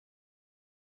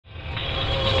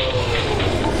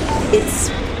It's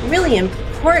really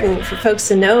important for folks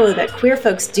to know that queer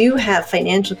folks do have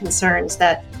financial concerns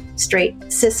that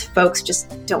straight cis folks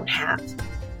just don't have.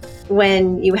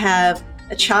 When you have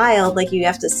a child, like you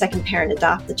have to second parent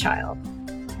adopt the child.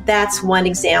 That's one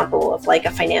example of like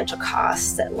a financial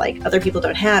cost that like other people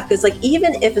don't have. Because like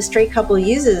even if a straight couple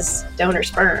uses donor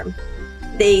sperm,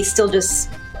 they still just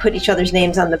put each other's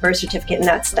names on the birth certificate and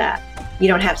that's that. You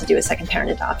don't have to do a second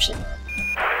parent adoption.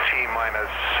 T-minus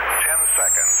 10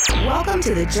 seconds. Welcome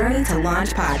to the Journey to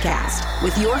Launch podcast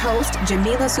with your host,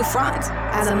 Jamila Souffrant.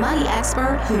 As a money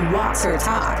expert who walks her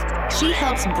talk, she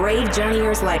helps brave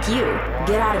journeyers like you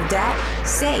get out of debt,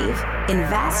 save,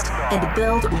 invest, and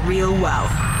build real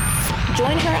wealth.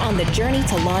 Join her on the journey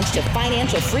to launch to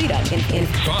financial freedom in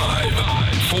 5,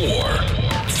 4,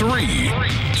 3,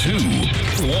 2,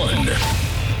 1.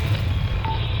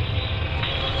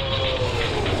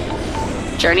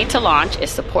 Journey to Launch is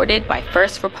supported by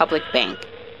First Republic Bank.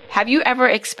 Have you ever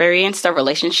experienced a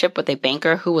relationship with a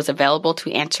banker who was available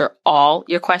to answer all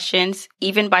your questions,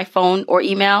 even by phone or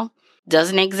email?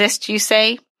 Doesn't exist, you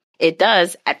say? It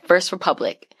does at First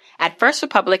Republic. At First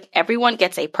Republic, everyone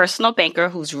gets a personal banker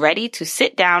who's ready to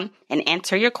sit down and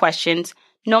answer your questions,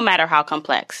 no matter how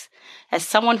complex. As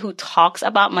someone who talks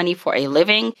about money for a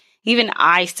living, even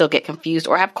I still get confused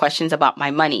or have questions about my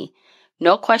money.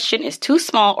 No question is too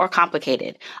small or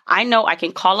complicated. I know I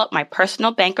can call up my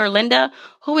personal banker, Linda,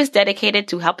 who is dedicated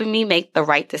to helping me make the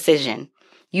right decision.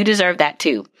 You deserve that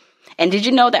too. And did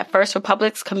you know that First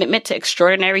Republic's commitment to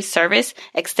extraordinary service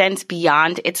extends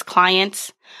beyond its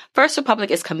clients? First Republic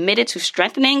is committed to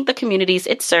strengthening the communities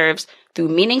it serves through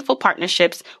meaningful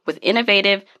partnerships with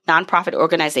innovative nonprofit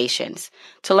organizations.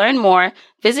 To learn more,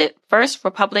 visit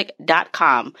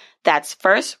firstrepublic.com. That's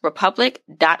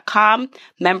firstrepublic.com,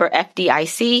 member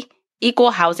FDIC,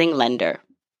 equal housing lender.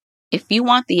 If you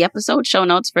want the episode show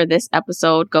notes for this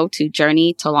episode, go to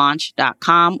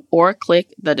journeytolaunch.com or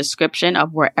click the description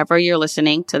of wherever you're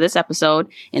listening to this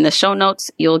episode. In the show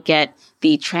notes, you'll get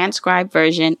the transcribed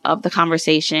version of the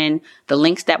conversation, the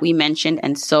links that we mentioned,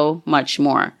 and so much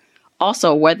more.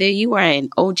 Also, whether you are an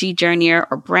OG journeyer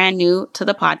or brand new to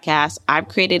the podcast, I've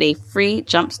created a free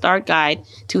jumpstart guide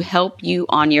to help you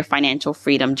on your financial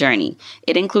freedom journey.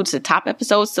 It includes the top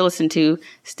episodes to listen to,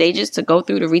 stages to go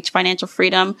through to reach financial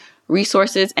freedom,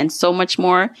 resources, and so much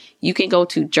more. You can go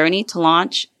to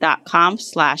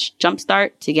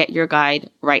journeytolaunch.com/jumpstart to get your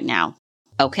guide right now.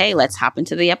 Okay, let's hop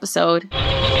into the episode.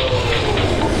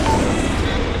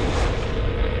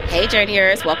 Hey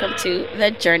Journeyers, welcome to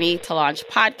the Journey to Launch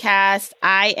podcast.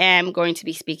 I am going to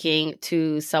be speaking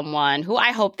to someone who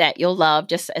I hope that you'll love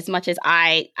just as much as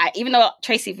I even though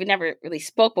Tracy, we never really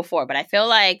spoke before, but I feel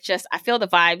like I feel the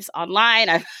vibes online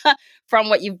from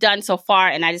what you've done so far.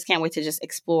 And I just can't wait to just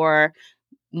explore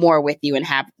more with you and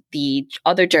have the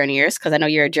other journeyers, because I know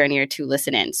you're a journeyer to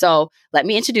listen in. So let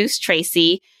me introduce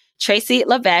Tracy. Tracy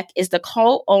Levesque is the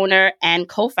co-owner and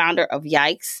co-founder of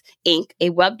Yikes, Inc., a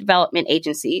web development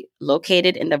agency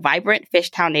located in the vibrant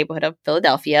Fishtown neighborhood of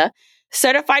Philadelphia.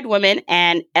 Certified women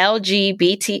and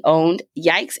LGBT-owned,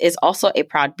 Yikes is also a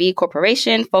proud B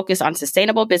corporation focused on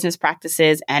sustainable business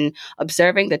practices and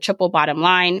observing the triple bottom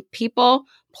line, people,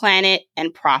 planet,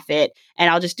 and profit. And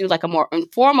I'll just do like a more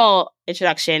informal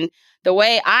introduction. The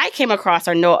way I came across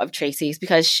or know of Tracy's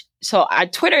because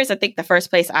Twitter is, I think, the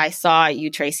first place I saw you,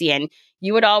 Tracy, and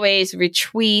you would always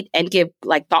retweet and give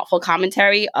like thoughtful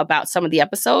commentary about some of the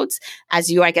episodes as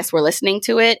you, I guess, were listening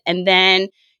to it. And then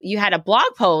you had a blog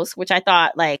post, which I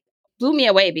thought like blew me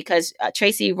away because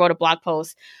Tracy wrote a blog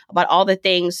post about all the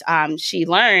things she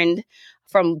learned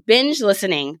from binge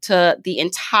listening to the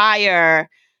entire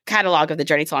catalog of the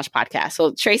Journey to Launch podcast.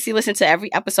 So Tracy listened to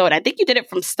every episode. I think you did it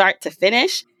from start to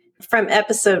finish. From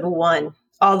episode 1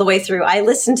 all the way through. I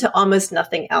listened to almost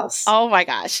nothing else. Oh my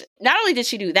gosh. Not only did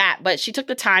she do that, but she took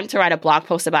the time to write a blog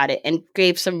post about it and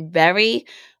gave some very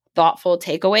thoughtful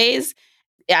takeaways.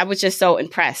 I was just so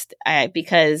impressed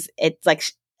because it's like,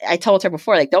 I told her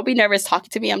before, like, don't be nervous talking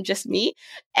to me. I'm just me.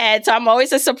 And so I'm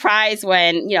always surprised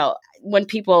when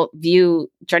people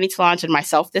view Journey to Launch and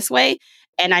myself this way.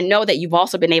 And I know that you've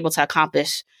also been able to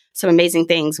accomplish some amazing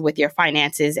things with your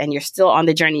finances and you're still on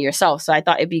the journey yourself. So I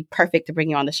thought it'd be perfect to bring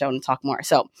you on the show and talk more.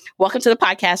 So welcome to the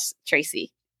podcast,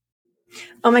 Tracy.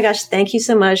 Oh my gosh. Thank you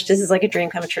so much. This is like a dream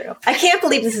come true. I can't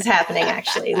believe this is happening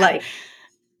actually. Like,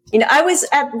 I was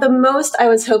at the most, I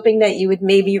was hoping that you would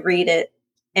maybe read it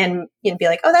and be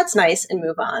like, oh, that's nice and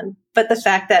move on. But the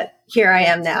fact that here I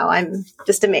am now, I'm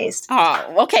just amazed.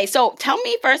 Oh, okay. So tell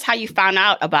me first how you found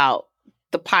out about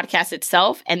the podcast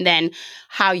itself, and then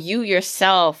how you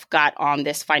yourself got on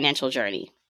this financial journey.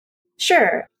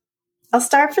 Sure. I'll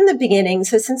start from the beginning.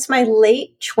 So since my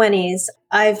late 20s,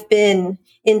 I've been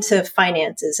into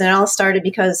finances. And it all started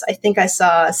because I think I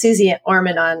saw Susie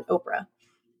Orman on Oprah.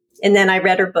 And then I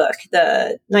read her book,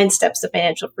 The 9 Steps to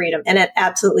Financial Freedom, and it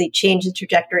absolutely changed the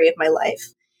trajectory of my life.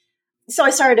 So I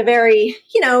started a very,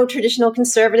 traditional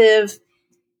conservative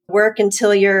work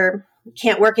until you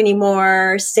can't work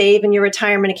anymore, save in your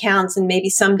retirement accounts, and maybe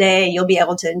someday you'll be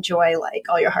able to enjoy like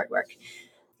all your hard work.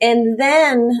 And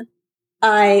then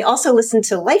I also listened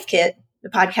to Life Kit, the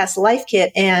podcast Life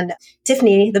Kit, and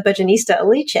Tiffany, the Budgetnista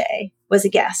Aliche, was a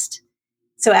guest.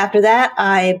 So after that,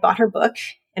 I bought her book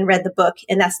and read the book.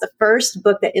 And that's the first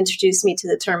book that introduced me to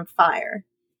the term FIRE.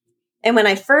 And when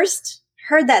I first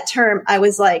heard that term, I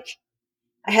was like,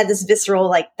 I had this visceral,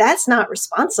 like, that's not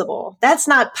responsible. That's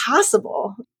not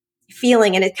possible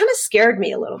feeling. And it kind of scared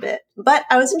me a little bit, but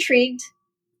I was intrigued.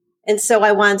 And so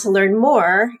I wanted to learn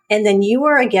more. And then you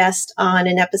were a guest on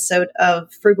an episode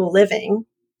of Frugal Living,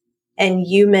 and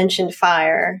you mentioned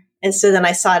FIRE. And so then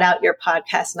I sought out your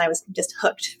podcast, and I was just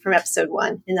hooked from episode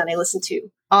 1. And then I listened to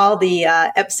all the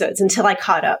episodes until I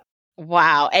caught up.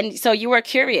 Wow. And so you were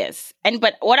curious.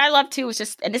 But what I love too is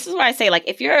just, and this is what I say, like,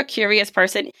 if you're a curious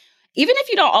person, even if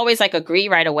you don't always like agree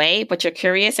right away, but you're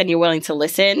curious and you're willing to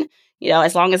listen,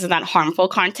 as long as it's not harmful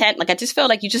content, like I just feel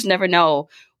like you just never know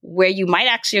where you might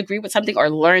actually agree with something or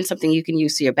learn something you can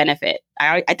use to your benefit.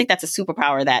 I think that's a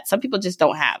superpower that some people just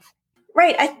don't have.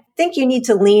 Right. I think you need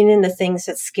to lean into things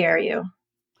that scare you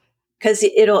because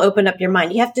it'll open up your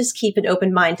mind. You have to just keep an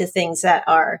open mind to things that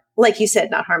are, like you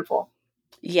said, not harmful.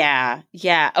 Yeah.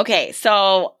 Okay.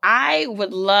 So I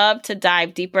would love to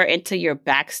dive deeper into your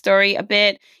backstory a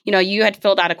bit. You had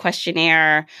filled out a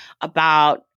questionnaire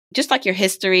about just like your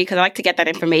history, because I like to get that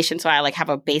information so I like have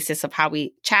a basis of how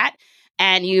we chat.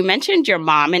 And you mentioned your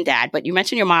mom and dad, but you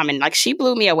mentioned your mom and like she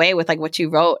blew me away with like what you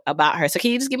wrote about her. So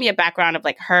can you just give me a background of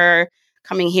like her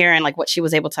coming here and like what she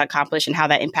was able to accomplish and how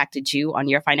that impacted you on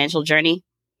your financial journey?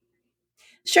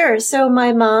 Sure. So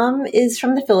my mom is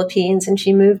from the Philippines, and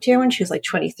she moved here when she was like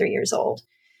 23 years old.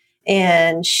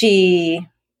 And she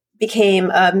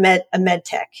became a med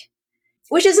tech,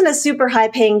 which isn't a super high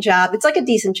paying job. It's like a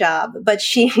decent job, but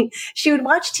she would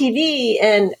watch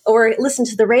TV or listen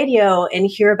to the radio and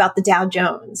hear about the Dow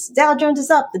Jones. Dow Jones is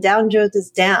up. The Dow Jones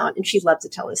is down. And she loved to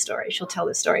tell this story. She'll tell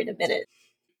this story in a minute.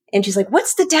 And she's like,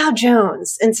 what's the Dow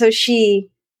Jones? And so she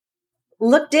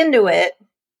looked into it.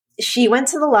 She went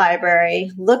to the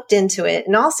library, looked into it.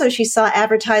 And also she saw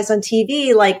advertised on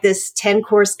TV, like this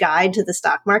 10-course guide to the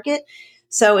stock market.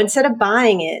 So instead of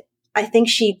buying it, I think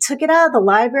she took it out of the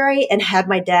library and had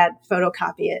my dad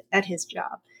photocopy it at his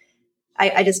job.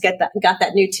 I just got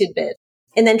that new tidbit.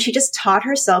 And then she just taught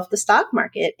herself the stock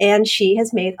market, and she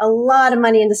has made a lot of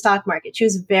money in the stock market. She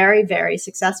was very, very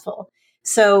successful.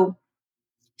 So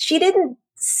she didn't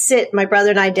sit my brother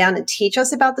and I down and teach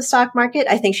us about the stock market.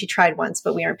 I think she tried once,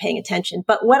 but we weren't paying attention.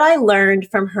 But what I learned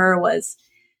from her was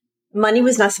money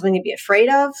was not something to be afraid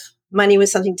of. Money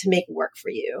was something to make work for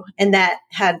you. And that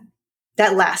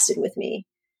lasted with me.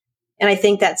 And I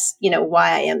think that's,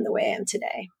 why I am the way I am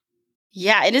today.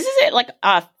 Yeah. And isn't it like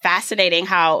fascinating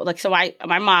how like, so my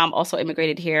mom also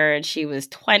immigrated here and she was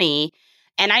 20.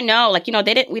 And I know like,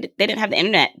 they didn't have the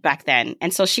internet back then.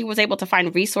 And so she was able to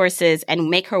find resources and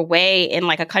make her way in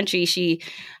like a country she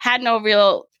had no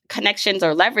real connections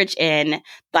or leverage in.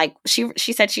 Like she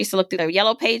said she used to look through the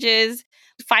yellow pages,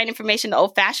 find information the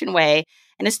old fashioned way.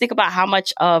 And just think about how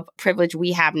much of privilege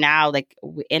we have now, like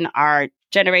in our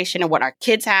generation and what our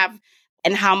kids have,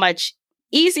 and how much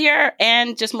easier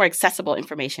and just more accessible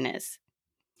information is.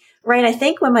 Right. I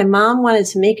think when my mom wanted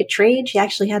to make a trade, she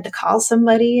actually had to call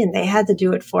somebody and they had to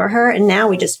do it for her. And now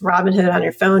we just Robinhood on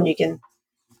your phone. You can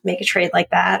make a trade like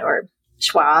that, or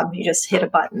Schwab. You just hit a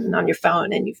button on your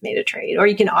phone and you've made a trade, or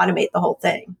you can automate the whole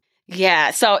thing.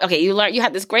 Yeah. So, okay, you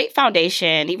had this great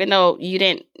foundation, even though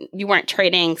you weren't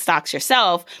trading stocks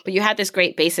yourself, but you had this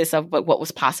great basis of what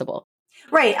was possible.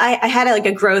 Right. I had like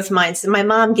a growth mindset. My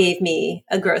mom gave me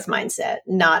a growth mindset,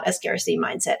 not a scarcity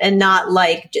mindset, and not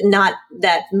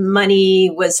that money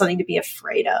was something to be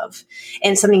afraid of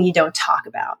and something you don't talk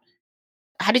about.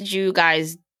 How did you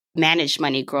guys manage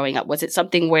money growing up? Was it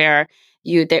something where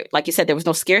like you said, there was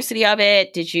no scarcity of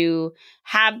it? Did you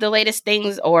have the latest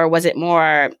things, or was it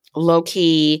more low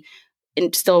key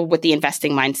and still with the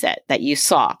investing mindset that you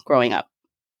saw growing up?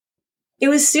 It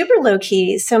was super low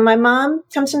key. So my mom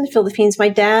comes from the Philippines. My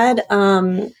dad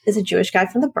is a Jewish guy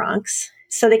from the Bronx.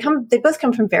 So they both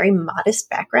come from very modest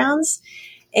backgrounds,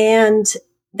 and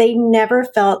they never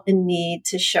felt a need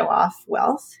to show off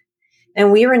wealth.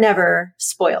 And we were never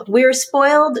spoiled. We were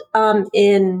spoiled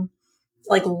in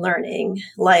like learning,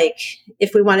 like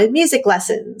if we wanted music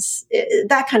lessons,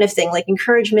 that kind of thing, like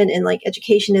encouragement in like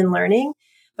education and learning,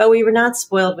 but we were not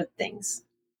spoiled with things.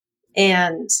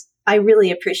 And I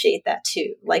really appreciate that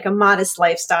too. Like a modest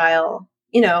lifestyle,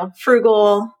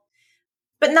 frugal,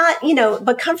 but not,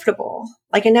 but comfortable.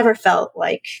 Like I never felt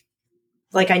like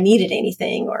I needed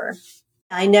anything, or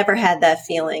I never had that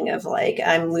feeling of like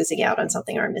I'm losing out on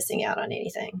something or I'm missing out on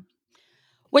anything.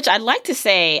 Which I'd like to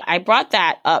say, I brought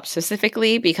that up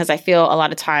specifically because I feel a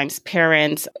lot of times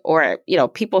parents or,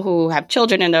 people who have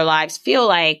children in their lives feel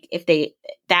like the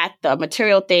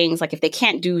material things, like if they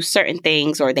can't do certain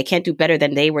things or they can't do better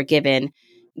than they were given,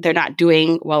 they're not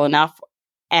doing well enough.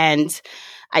 And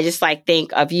I just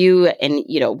think of you and,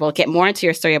 we'll get more into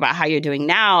your story about how you're doing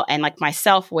now. And like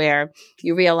myself, where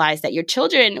you realize that your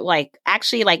children,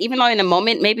 actually, even though in a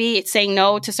moment, maybe saying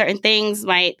no to certain things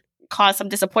might cause some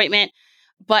disappointment.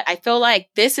 But I feel like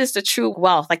this is the true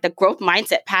wealth, like the growth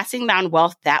mindset, passing down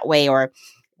wealth that way, or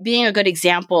being a good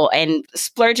example and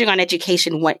splurging on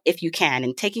education if you can,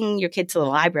 and taking your kid to the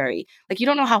library. Like, you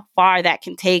don't know how far that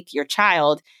can take your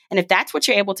child. And if that's what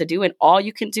you're able to do and all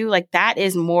you can do, that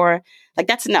is more,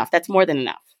 that's enough. That's more than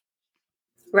enough.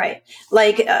 Right.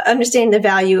 Understanding the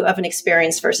value of an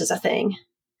experience versus a thing.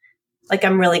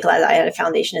 I'm really glad that I had a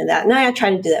foundation in that. And I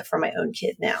try to do that for my own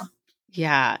kid now.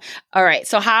 Yeah. All right.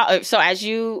 So as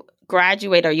you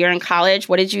graduate or you're in college,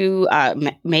 what did you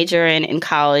major in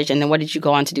college? And then what did you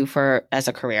go on to do as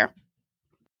a career?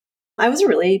 I was a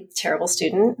really terrible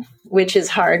student, which is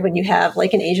hard when you have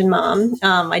an Asian mom.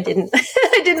 I did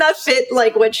not fit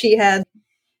what she had,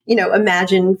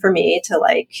 imagined for me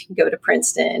to go to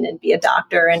Princeton and be a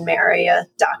doctor and marry a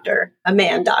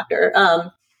man doctor.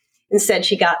 Instead,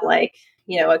 she got a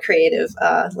creative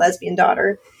lesbian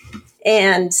daughter.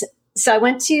 And so I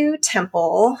went to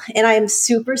Temple, and I am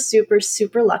super, super,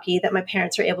 super lucky that my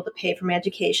parents were able to pay for my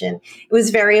education. It was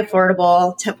very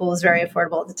affordable. Temple was very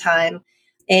affordable at the time.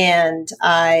 And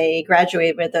I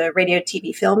graduated with a radio,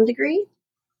 TV, film degree.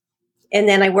 And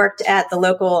then I worked at the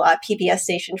local PBS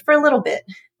station for a little bit.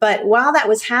 But while that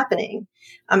was happening,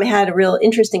 I had a real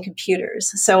interest in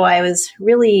computers. So I was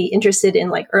really interested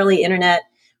in early internet.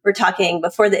 We're talking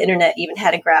before the internet even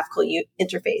had a graphical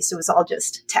interface. It was all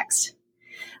just text.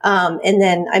 And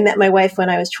then I met my wife when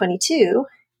I was 22,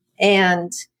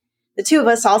 and the two of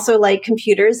us also liked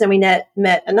computers. And we met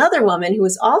another woman who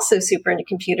was also super into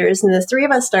computers. And the three of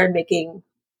us started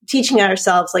teaching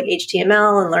ourselves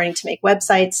HTML and learning to make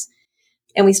websites.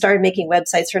 And we started making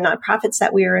websites for nonprofits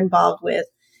that we were involved with.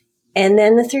 And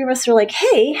then the three of us were like,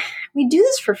 hey, we do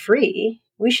this for free.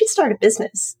 We should start a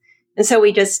business. And so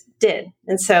we just did.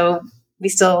 And so we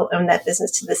still own that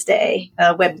business to this day,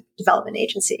 a web development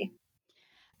agency.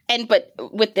 But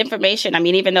with information,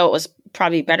 even though it was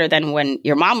probably better than when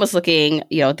your mom was looking,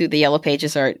 through the yellow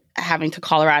pages or having to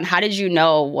call around, how did you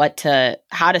know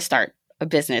how to start a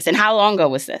business? And how long ago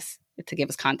was this, to give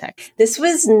us context? This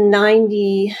was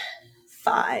 95,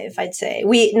 I'd say.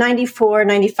 94,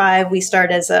 95, we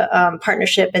started as a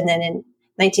partnership. And then in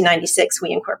 1996,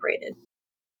 we incorporated.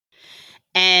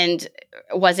 And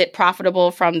was it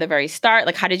profitable from the very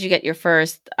start? How did you get your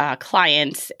first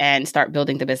clients and start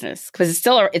building the business? Because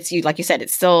you, like you said, you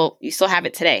still have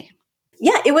it today.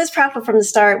 Yeah, it was profitable from the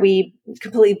start. We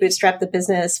completely bootstrapped the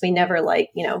business. We never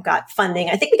got funding.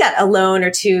 I think we got a loan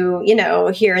or two,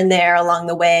 here and there along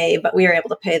the way, but we were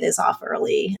able to pay this off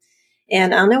early.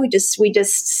 And I don't know, we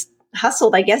just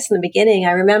hustled, I guess, in the beginning.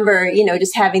 I remember,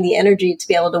 just having the energy to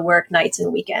be able to work nights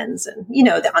and weekends, and,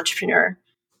 the entrepreneur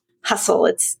hustle.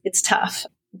 It's tough,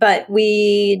 but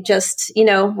we just,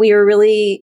 we were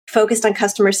really focused on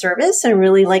customer service and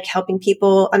really helping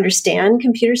people understand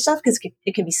computer stuff, because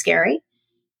it can be scary.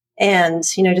 And,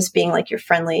 just being your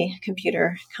friendly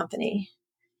computer company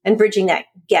and bridging that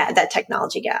gap, that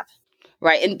technology gap.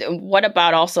 Right. And what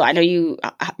about also, I know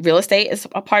real estate is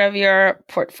a part of your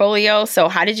portfolio. So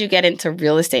how did you get into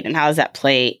real estate, and how does that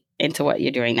play into what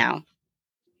you're doing now?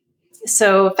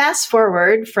 So fast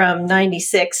forward from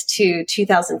 96 to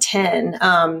 2010,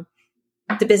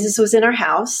 the business was in our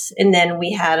house, and then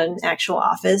we had an actual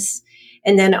office,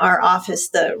 and then our office,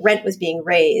 the rent was being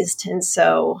raised. And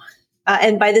so,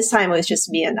 and by this time it was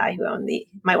just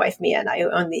my wife, Mia, and I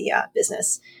who owned the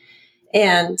business.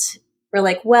 And we're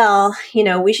like, well,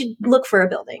 we should look for a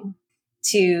building,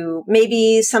 to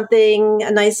maybe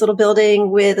a nice little building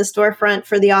with a storefront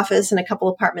for the office and a couple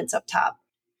apartments up top.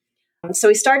 So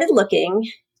we started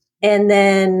looking, and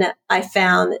then I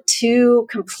found two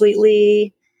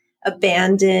completely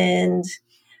abandoned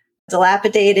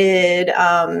dilapidated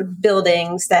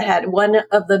buildings that had, one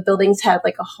of the buildings had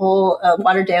like a whole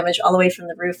water damage all the way from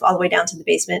the roof all the way down to the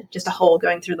basement, just a hole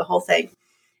going through the whole thing.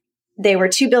 They were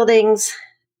 2 buildings,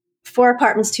 4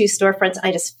 apartments, 2 storefronts.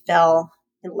 I just fell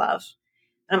in love.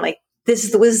 And I'm like,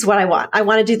 this is what I want. I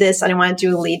want to do this, and I want to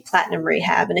do a LEED Platinum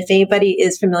rehab. And if anybody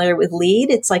is familiar with LEED,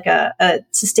 it's like a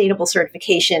sustainable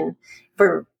certification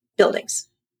for buildings,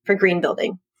 for green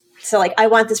building. So like, I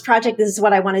want this project. This is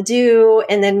what I want to do.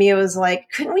 And then Mia was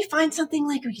like, couldn't we find something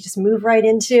like we could just move right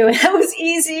into? And that was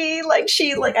easy.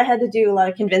 I had to do a lot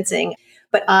of convincing.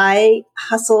 But I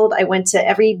hustled. I went to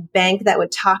every bank that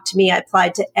would talk to me. I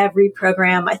applied to every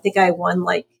program. I think I won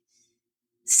like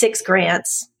 6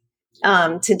 grants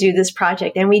to do this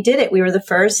project. And we did it. We were the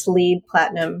first LEED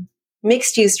Platinum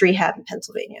mixed-use rehab in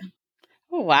Pennsylvania.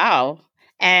 Oh, wow.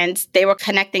 And they were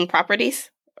connecting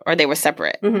properties, or they were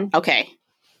separate? Mm-hmm. Okay.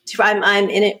 I'm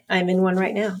in it. I'm in one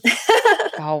right now.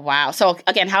 Oh, wow. So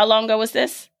again, how long ago was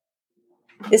this?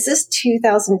 This is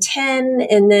 2010,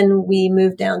 and then we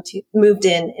moved in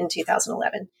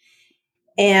 2011.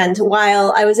 And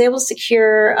while I was able to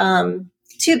secure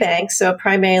 2 banks, so a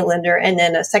primary lender and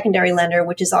then a secondary lender,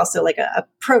 which is also like a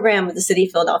program with the city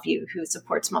of Philadelphia who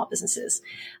supports small businesses,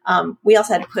 we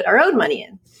also had to put our own money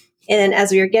in. And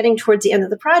as we were getting towards the end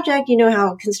of the project, you know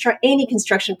how any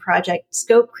construction project,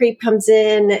 scope creep comes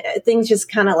in, things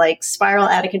just kind of like spiral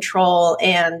out of control.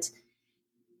 And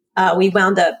we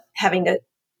wound up having to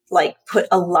like put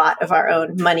a lot of our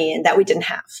own money in that we didn't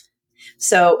have.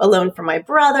 So a loan from my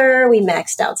brother, we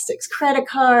maxed out 6 credit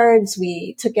cards.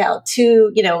 We took out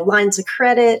 2, lines of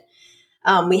credit.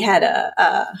 We had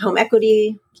a home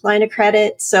equity line of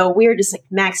credit. So we were just like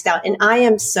maxed out. And I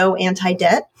am so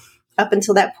anti-debt. Up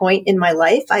until that point in my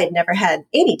life, I had never had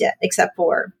any debt except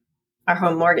for our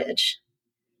home mortgage.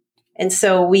 And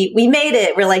so we made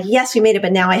it. We're like, yes, we made it.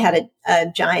 But now I had a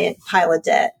giant pile of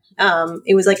debt.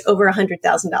 It was like over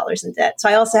 $100,000 in debt. So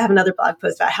I also have another blog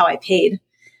post about how I paid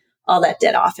all that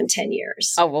debt off in 10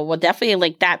 years. Oh, well, we'll definitely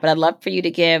link that. But I'd love for you to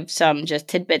give some just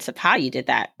tidbits of how you did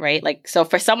that, right? Like, so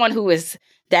for someone who is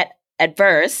debt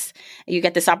adverse, you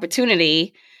get this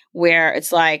opportunity where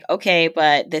it's like, okay,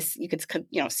 but this, you could,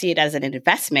 see it as an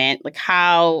investment. Like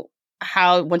how,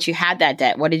 once you had that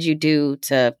debt, what did you do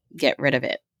to get rid of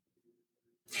it?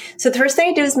 So the first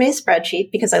thing I did was make a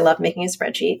spreadsheet because I love making a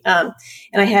spreadsheet. And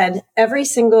I had every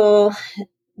single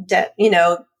debt,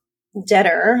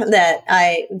 debtor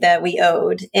that we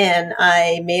owed. And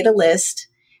I made a list,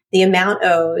 the amount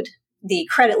owed, the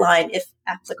credit line, if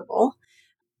applicable,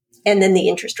 and then the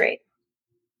interest rate.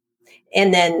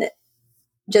 And then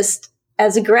just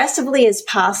as aggressively as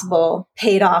possible,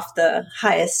 paid off the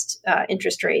highest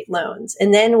interest rate loans.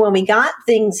 And then when we got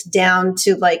things down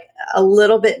to like a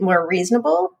little bit more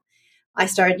reasonable, I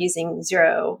started using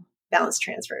zero balance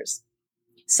transfers.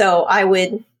 So I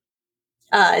would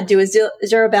do a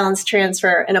zero balance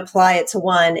transfer and apply it to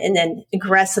one and then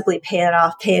aggressively pay it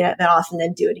off, and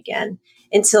then do it again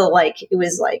until like it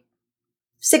was like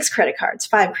 6 credit cards,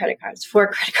 5 credit cards,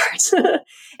 4 credit cards.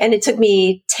 And it took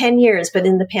me 10 years, but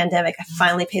in the pandemic, I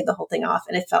finally paid the whole thing off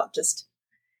and it felt just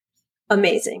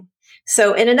amazing.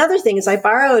 So, and another thing is I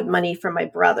borrowed money from my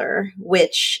brother,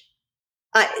 which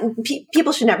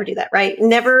people should never do that, right?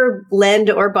 Never lend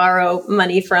or borrow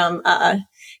money from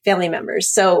family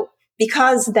members. So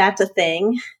because that's a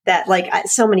thing that like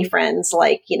so many friends,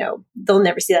 like, they'll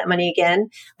never see that money again.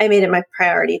 I made it my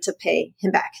priority to pay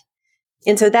him back.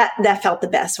 And so that felt the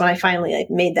best when I finally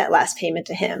made that last payment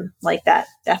to him. Like that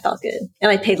felt good.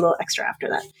 And I paid a little extra after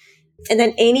that. And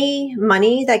then any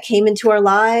money that came into our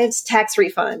lives, tax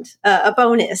refund, a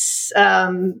bonus,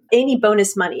 any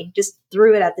bonus money, just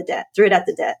threw it at the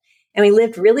debt. And we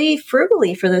lived really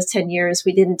frugally for those 10 years.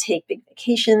 We didn't take big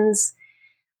vacations.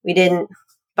 We didn't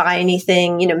buy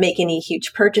anything, make any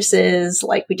huge purchases.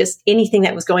 Like anything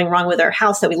that was going wrong with our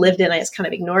house that we lived in, I just kind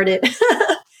of ignored it.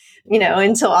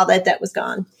 Until all that debt was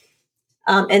gone.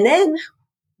 And then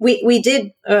we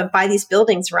did buy these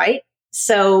buildings, right?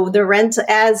 So the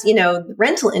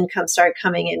rental income started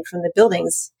coming in from the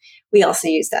buildings, we also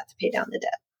used that to pay down the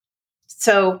debt.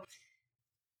 So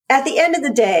at the end of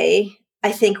the day,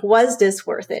 I think, was this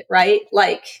worth it, right?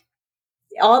 Like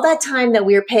all that time that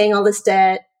we were paying all this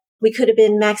debt, we could have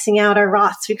been maxing out our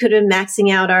Roths. We could have been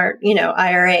maxing out our,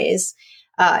 IRAs.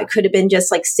 It could have been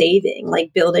just like saving,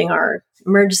 like building our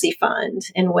emergency fund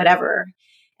and whatever.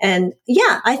 And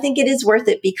yeah, I think it is worth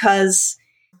it because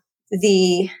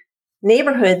the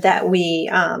neighborhood that we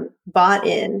bought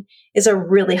in is a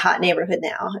really hot neighborhood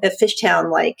now. At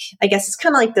Fishtown, like, I guess it's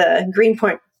kind of like the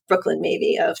Greenpoint, Brooklyn,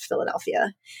 maybe, of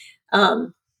Philadelphia.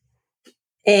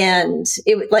 And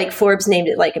it like Forbes named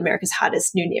it like America's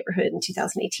hottest new neighborhood in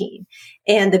 2018.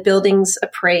 And the buildings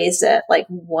appraised at like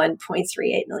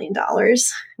 $1.38 million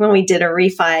when we did a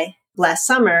refi last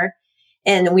summer.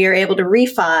 And we were able to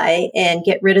refi and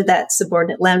get rid of that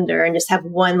subordinate lender and just have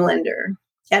one lender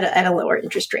at a lower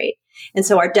interest rate. And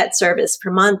so our debt service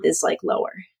per month is like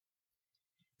lower.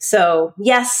 So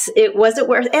yes, it wasn't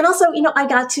worth. And also, I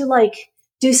got to like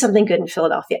do something good in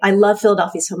Philadelphia. I love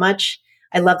Philadelphia so much.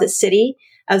 I love the city.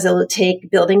 I was able to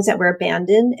take buildings that were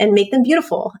abandoned and make them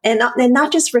beautiful and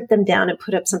not just rip them down and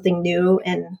put up something new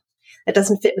and that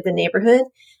doesn't fit with the neighborhood.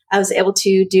 I was able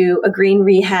to do a green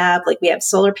rehab. Like we have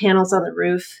solar panels on the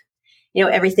roof.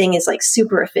 Everything is like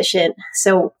super efficient.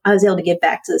 So I was able to give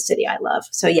back to the city I love.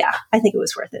 So yeah, I think it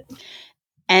was worth it.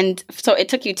 And so it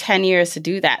took you 10 years to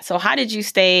do that. So how did you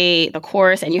stay the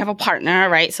course? And you have a partner,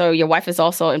 right? So your wife is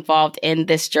also involved in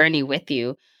this journey with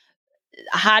you.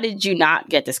 How did you not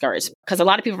get discouraged? Because a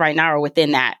lot of people right now are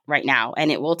within that right now.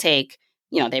 And it will take,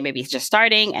 they may be just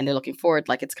starting and they're looking forward,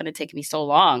 like it's going to take me so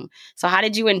long. So how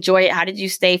did you enjoy it? How did you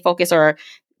stay focused or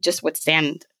just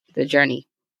withstand the journey?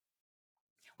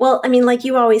 Well, I mean, like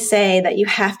you always say that you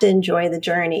have to enjoy the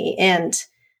journey. And,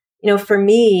 for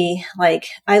me, like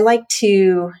I like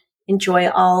to enjoy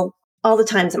all the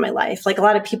times in my life. Like a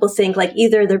lot of people think like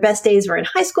either their best days were in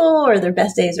high school or their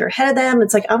best days are ahead of them.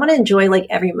 It's like, I want to enjoy like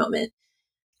every moment,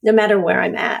 no matter where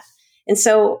I'm at. And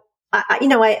so,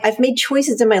 I've made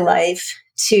choices in my life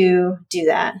to do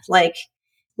that, like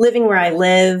living where I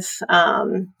live,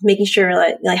 making sure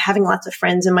like having lots of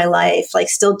friends in my life, like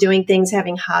still doing things,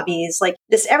 having hobbies, like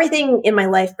this, everything in my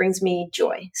life brings me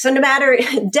joy. So no matter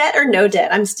debt or no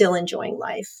debt, I'm still enjoying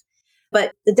life.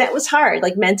 But the debt was hard.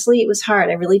 Like mentally, it was hard.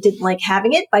 I really didn't like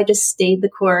having it, but I just stayed the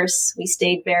course. We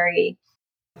stayed very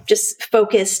just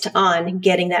focused on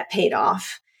getting that paid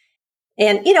off.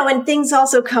 And, and things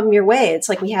also come your way. It's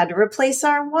like we had to replace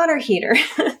our water heater.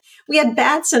 We had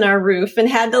bats in our roof and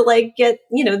had to like get,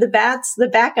 the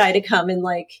bat guy to come and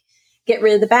like get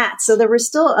rid of the bats. So there were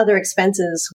still other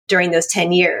expenses during those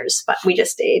 10 years, but we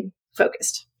just stayed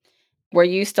focused. Were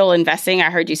you still investing?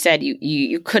 I heard you said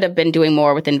you could have been doing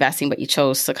more with investing, but you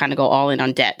chose to kind of go all in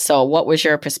on debt. So what was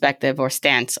your perspective or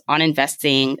stance on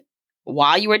investing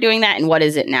while you were doing that? And what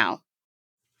is it now?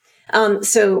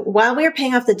 So while we were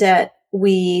paying off the debt,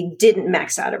 we didn't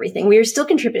max out everything. We were still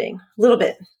contributing a little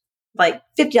bit, like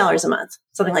 $50 a month,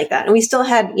 something like that. And we still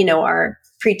had, our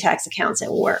pre-tax accounts at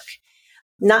work,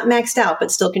 not maxed out, but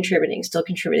still contributing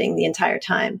the entire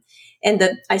time. And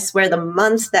I swear the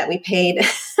month that we paid,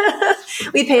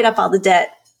 we paid off all the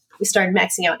debt, we started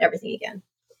maxing out everything again.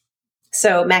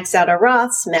 So maxed out our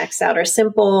Roths, maxed out our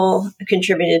Simple,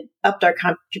 upped our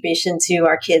contribution to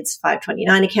our kids'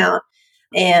 529 account.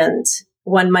 And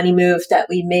one money move that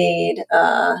we made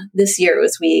this year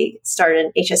was we started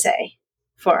an HSA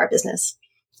for our business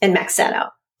and maxed that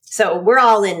out. So we're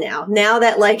all in now. Now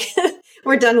that like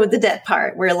we're done with the debt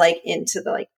part, we're like into the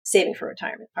like saving for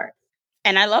retirement part.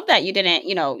 And I love that you didn't,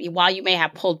 while you may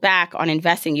have pulled back on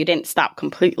investing, you didn't stop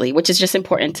completely, which is just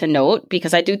important to note,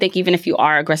 because I do think even if you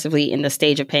are aggressively in the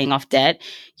stage of paying off debt,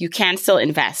 you can still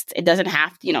invest. It doesn't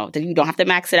have, you don't have to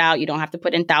max it out. You don't have to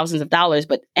put in thousands of dollars,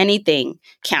 but anything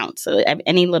counts. So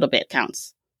any little bit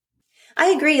counts. I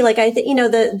agree. Like I think,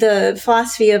 the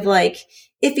philosophy of like,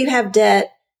 if you have debt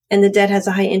and the debt has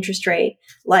a high interest rate,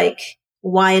 like,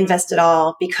 why invest at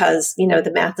all? Because,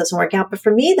 the math doesn't work out. But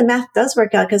for me, the math does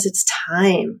work out because it's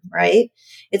time, right?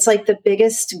 It's like the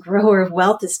biggest grower of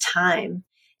wealth is time.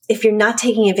 If you're not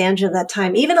taking advantage of that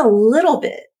time, even a little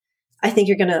bit, I think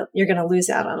you're going to lose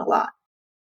out on a lot.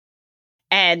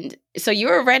 And so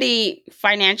you're already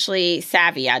financially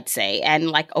savvy, I'd say, and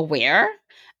like aware.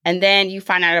 And then you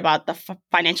find out about the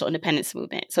financial independence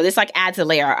movement. So this like adds a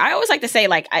layer. I always like to say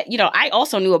like, I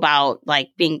also knew about like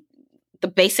being the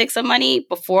basics of money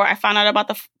before I found out about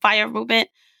the FIRE movement,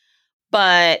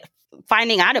 but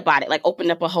finding out about it like opened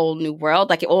up a whole new world.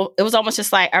 Like it was almost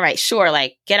just like, all right, sure,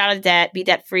 like get out of debt, be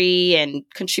debt free, and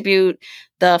contribute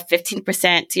the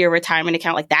 15% to your retirement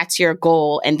account. Like that's your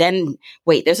goal. And then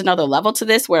wait, there's another level to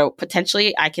this where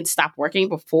potentially I can stop working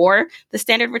before the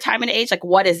standard retirement age. Like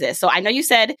what is this? So I know you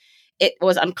said it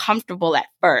was uncomfortable at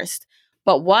first.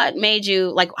 But what made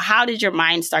you, like, how did your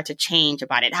mind start to change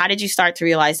about it? How did you start to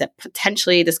realize that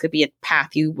potentially this could be a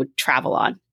path you would travel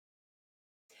on?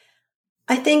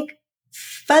 I think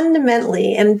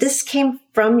fundamentally, and this came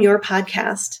from your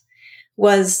podcast,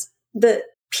 was the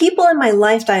people in my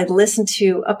life that I had listened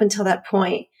to up until that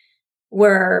point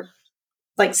were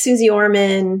like Susie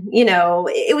Orman,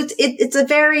 it's a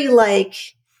very like,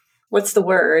 what's the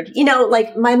word?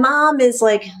 Like my mom is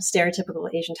like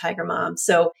stereotypical Asian tiger mom.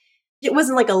 So it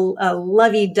wasn't like a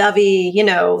lovey-dovey,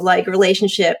 like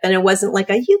relationship. And it wasn't like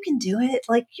you can do it.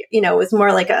 Like, it was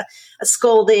more like a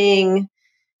scolding,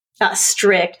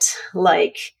 strict,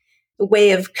 like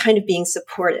way of kind of being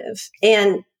supportive.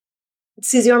 And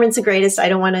Susie Orman's the greatest. I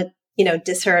don't want to,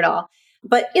 diss her at all.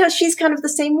 But, she's kind of the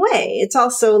same way. It's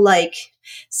also like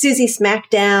Susie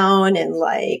Smackdown and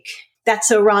like, that's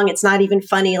so wrong. It's not even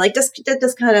funny. Like just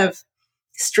kind of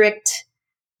strict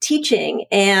teaching.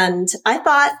 And I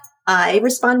thought I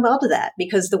respond well to that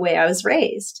because the way I was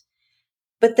raised.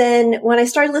 But then when I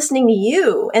started listening to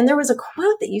you, and there was a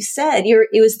quote that you said,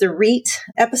 it was the REIT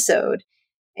episode.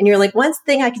 And you're like, one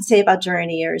thing I can say about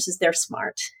Journeyers is they're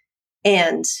smart.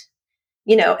 And,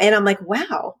 and I'm like,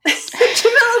 wow,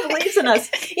 Jamila believes in us.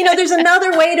 There's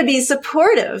another way to be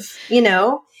supportive.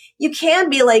 You can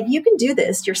be like, you can do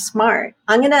this. You're smart.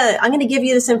 I'm going to give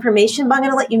you this information, but I'm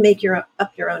going to let you make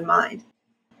up your own mind.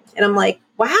 And I'm like,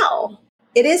 wow,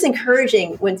 it is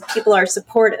encouraging when people are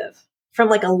supportive from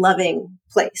like a loving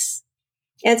place.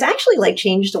 And it's actually like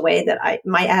changed the way that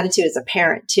my attitude as a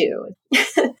parent too.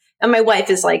 And my wife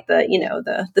is like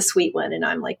the sweet one and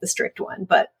I'm like the strict one,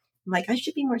 but I'm like, I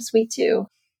should be more sweet too.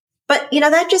 But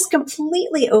that just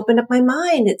completely opened up my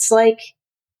mind. It's like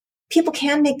people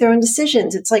can make their own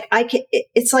decisions. It's like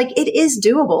it's like it is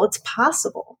doable. It's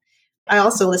possible. I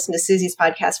also listen to Susie's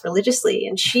podcast religiously,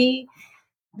 and she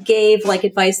gave like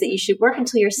advice that you should work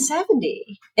until you're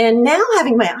 70. And now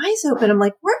having my eyes open, I'm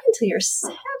like, work until you're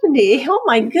 70. Oh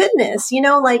my goodness.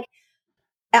 Like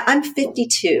I'm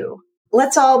 52.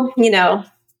 Let's all,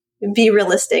 be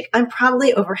realistic. I'm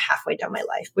probably over halfway down my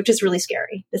life, which is really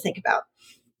scary to think about.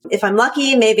 If I'm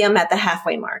lucky, maybe I'm at the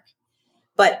halfway mark,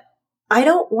 but I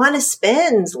don't want to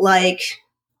spend like,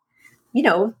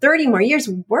 30 more years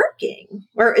working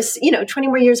or, 20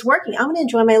 more years working. I want to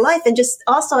enjoy my life. And just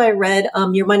also I read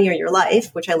Your Money or Your Life,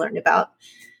 which I learned about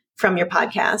from your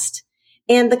podcast.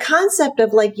 And the concept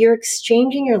of like you're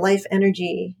exchanging your life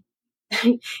energy,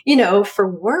 for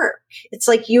work. It's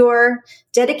like you're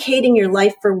dedicating your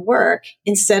life for work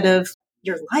instead of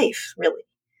your life, really.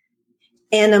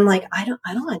 And I'm like, I don't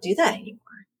want to do that anymore.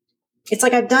 It's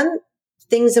like I've done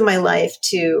things in my life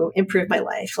to improve my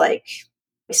life. Like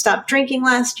I stopped drinking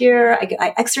last year.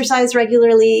 I exercise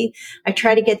regularly. I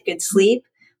try to get good sleep.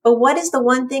 But what is the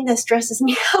one thing that stresses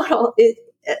me out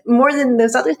more than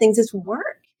those other things is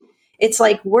work. It's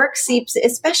like work seeps,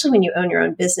 especially when you own your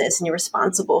own business and you're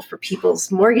responsible for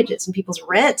people's mortgages and people's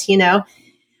rent,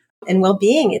 and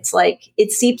well-being. It's like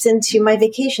it seeps into my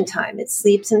vacation time. It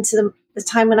seeps into the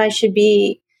time when I should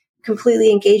be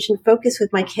completely engaged and focused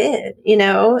with my kid.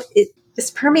 It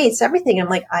just permeates everything. I'm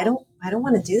like, I don't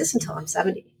want to do this until I'm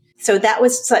 70. So that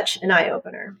was such an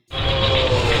eye-opener.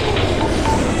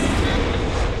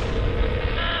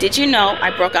 Did you know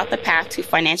I broke out the path to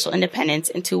financial independence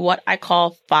into what I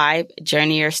call 5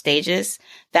 journeyer stages?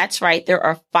 That's right. There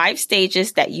are 5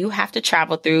 stages that you have to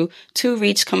travel through to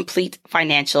reach complete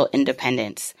financial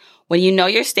independence. When you know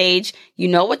your stage, you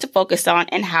know what to focus on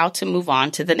and how to move on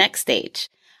to the next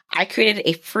stage. I created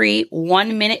a free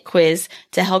 1-minute quiz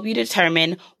to help you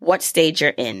determine what stage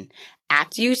you're in.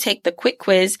 After you take the quick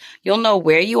quiz, you'll know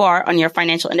where you are on your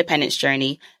financial independence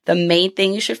journey, the main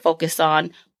thing you should focus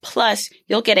on. Plus,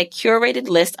 you'll get a curated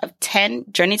list of 10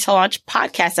 Journey to Launch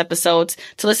podcast episodes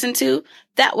to listen to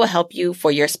that will help you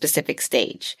for your specific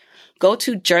stage. Go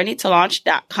to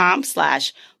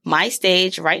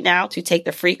journeytolaunch.com/mystage right now to take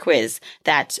the free quiz.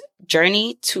 That's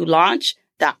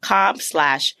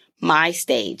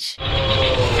journeytolaunch.com/mystage.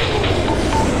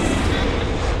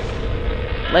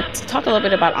 Let's talk a little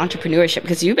bit about entrepreneurship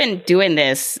because you've been doing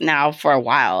this now for a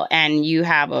while and you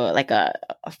have a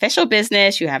official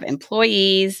business, you have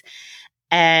employees.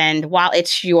 And while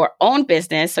it's your own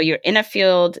business, so you're in a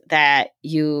field that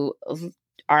you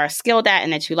are skilled at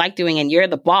and that you like doing and you're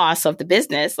the boss of the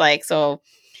business, so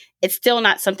it's still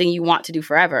not something you want to do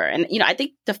forever. And, I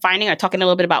think defining or talking a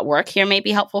little bit about work here may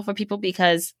be helpful for people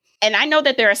because and I know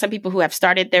that there are some people who have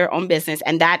started their own business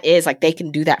and that is they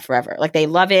can do that forever. They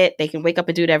love it. They can wake up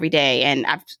and do it every day. And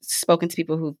I've spoken to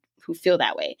people who feel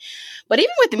that way. But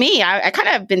even with me, I kind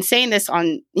of have been saying this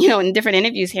on, in different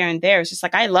interviews here and there. It's just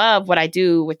I love what I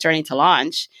do with Journey to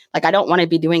Launch. I don't want to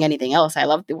be doing anything else. I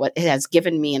love what it has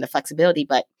given me and the flexibility,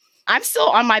 but I'm still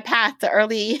on my path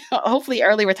to hopefully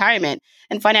early retirement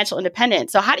and financial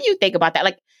independence. So how do you think about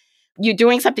that? You're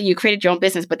doing something, you created your own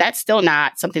business, but that's still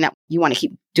not something that you want to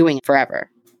keep doing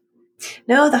forever.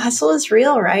 No, the hustle is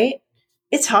real, right?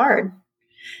 It's hard.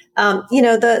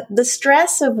 The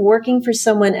stress of working for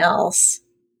someone else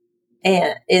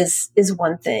is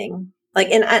one thing. Like,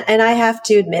 and I have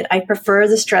to admit, I prefer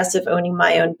the stress of owning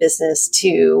my own business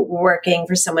to working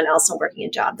for someone else and working a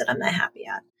job that I'm not happy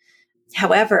at.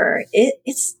 However,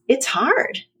 it's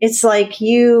hard. It's like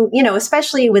you know,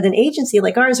 especially with an agency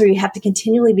like ours where you have to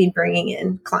continually be bringing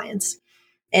in clients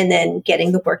and then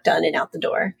getting the work done and out the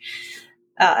door.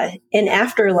 And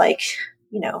after like,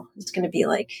 you know, it's going to be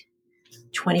like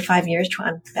 25 years,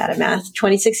 I'm bad at math,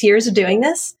 26 years of doing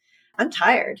this. I'm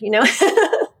tired, you know?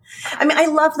 I mean, I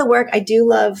love the work. I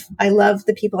love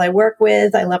the people I work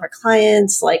with. I love our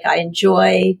clients. Like I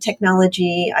enjoy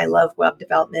technology. I love web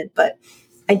development, but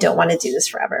I don't want to do this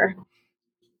forever.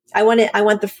 I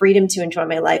want the freedom to enjoy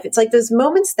my life. It's like those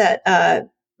moments that,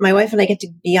 my wife and I get to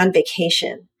be on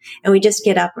vacation and we just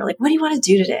get up and we're like, what do you want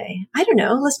to do today? I don't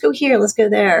know. Let's go here. Let's go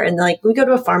there. And like, we go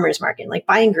to a farmer's market, and like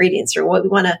buy ingredients or what we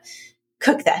want to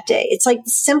cook that day. It's like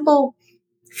the simple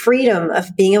freedom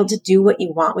of being able to do what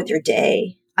you want with your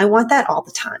day. I want that all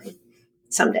the time.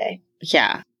 Someday.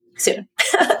 Yeah. Soon.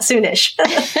 Soonish.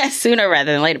 Sooner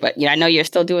rather than later. But I know you're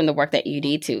still doing the work that you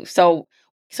need to. So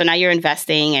now you're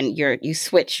investing and you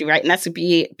switch, right? And that's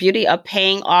the beauty of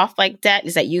paying off like debt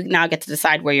is that you now get to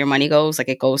decide where your money goes. Like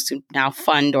it goes to now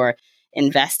fund or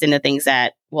invest in the things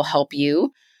that will help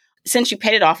you. Since you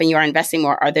paid it off and you are investing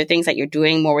more, are there things that you're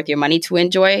doing more with your money to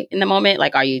enjoy in the moment?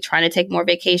 Like, are you trying to take more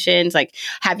vacations? Like,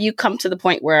 have you come to the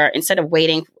point where instead of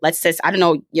waiting, let's just, I don't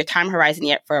know your time horizon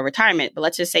yet for a retirement, but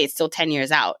let's just say it's still 10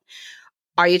 years out.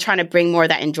 Are you trying to bring more of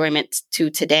that enjoyment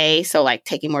to today? So like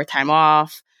taking more time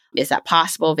off, is that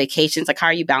possible? Vacations, like how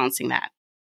are you balancing that?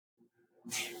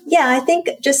 Yeah, I think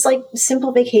just like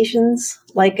simple vacations,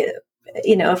 like,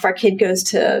 you know, if our kid goes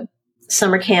to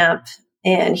summer camp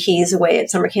and he's away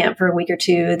at summer camp for a week or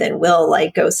two, then we'll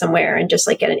like go somewhere and just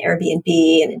like get an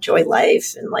Airbnb and enjoy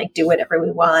life and like do whatever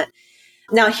we want.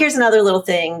 Now, here's another little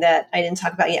thing that I didn't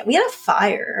talk about yet. We had a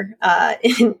fire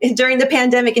during the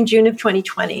pandemic in June of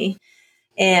 2020,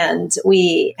 and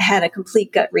we had a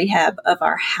complete gut rehab of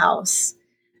our house.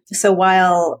 So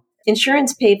while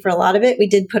insurance paid for a lot of it, we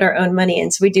did put our own money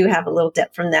in. So we do have a little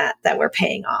debt from that we're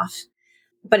paying off.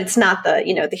 But it's not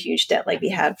the huge debt like we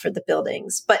had for the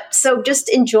buildings. But so just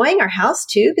enjoying our house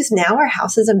too, because now our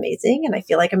house is amazing. And I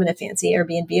feel like I'm in a fancy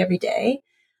Airbnb every day.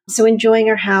 So enjoying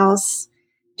our house,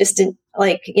 just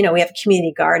we have a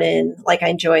community garden. Like I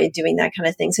enjoy doing that kind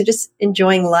of thing. So just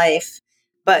enjoying life.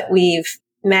 But we've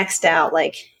maxed out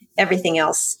like everything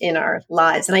else in our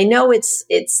lives. And I know it's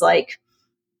like,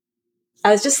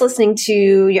 I was just listening to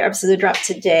your episode that dropped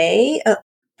today,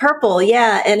 Purple,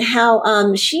 yeah, and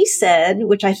how she said,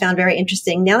 which I found very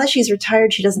interesting, now that she's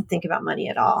retired, she doesn't think about money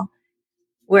at all.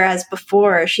 Whereas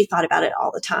before, she thought about it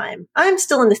all the time. I'm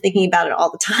still in the thinking about it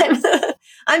all the time.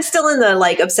 I'm still in the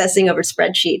like obsessing over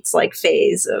spreadsheets like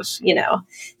phase of,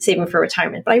 saving for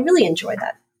retirement. But I really enjoy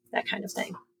that kind of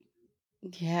thing.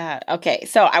 Yeah. Okay.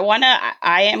 So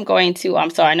I am going to,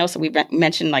 so I know, so we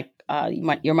mentioned like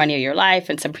your money or your life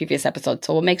in some previous episodes.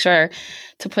 So we'll make sure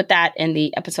to put that in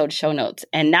the episode show notes.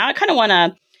 And now I kind of want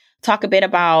to talk a bit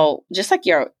about just like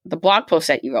the blog post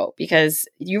that you wrote, because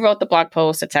you wrote the blog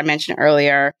post that I mentioned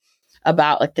earlier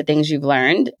about like the things you've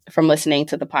learned from listening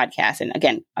to the podcast. And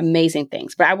again, amazing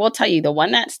things. But I will tell you the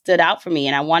one that stood out for me,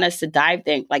 and I want us to dive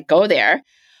in, like go there,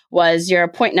 was your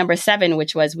point number 7,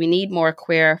 which was we need more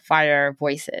queer fire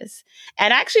voices.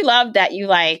 And I actually love that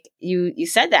you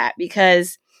said that,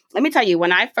 because let me tell you,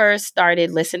 when I first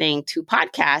started listening to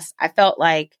podcasts, I felt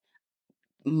like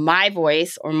my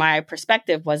voice or my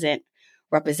perspective wasn't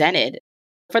represented.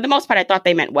 For the most part, I thought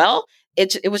they meant well.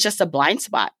 It was just a blind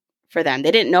spot for them.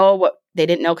 They didn't know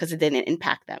because it didn't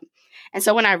impact them. And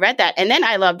so when I read that, and then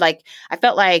I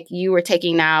felt like you were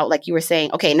taking now, like you were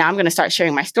saying, okay, now I'm going to start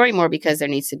sharing my story more because there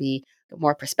needs to be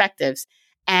more perspectives.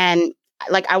 And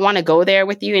like, I want to go there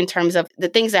with you in terms of the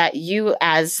things that you,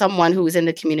 as someone who's in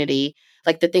the community,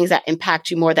 like the things that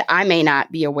impact you more that I may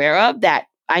not be aware of, that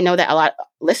I know that a lot of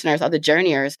listeners, other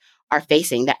journeyers are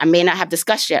facing that I may not have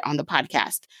discussed yet on the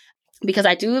podcast. Because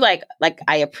I do like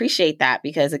I appreciate that,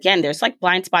 because again, there's like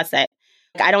blind spots that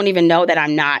I don't even know that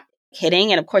I'm not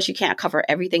hitting. And of course, you can't cover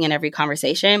everything in every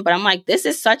conversation, but I'm like, this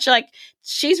is such like,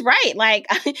 she's right. Like,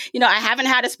 I haven't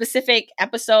had a specific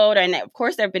episode. And of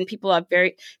course, there have been people of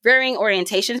very varying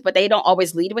orientations, but they don't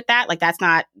always lead with that. Like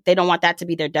they don't want that to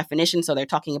be their definition. So they're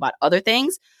talking about other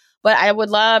things. But I would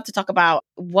love to talk about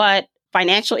what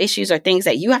financial issues or things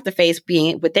that you have to face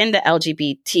being within the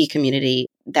LGBT community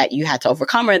that you had to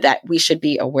overcome or that we should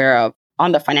be aware of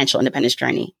on the financial independence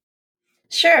journey.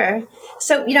 Sure.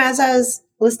 So, as I was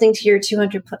listening to your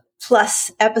 200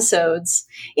 plus episodes,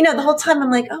 the whole time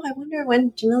I'm like, oh, I wonder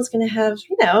when Jamila's going to have,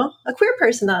 a queer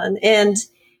person on.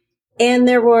 And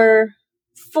there were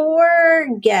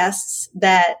 4 guests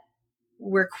that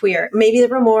were queer. Maybe there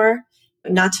were more,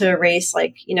 not to erase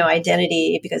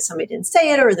identity because somebody didn't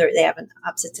say it or they have an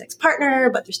opposite sex partner,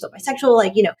 but they're still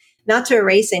bisexual, not to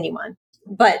erase anyone.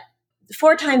 But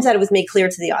 4 times that it was made clear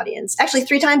to the audience. Actually,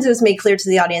 3 times it was made clear to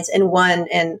the audience, and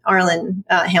Arlen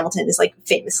Hamilton is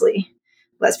famously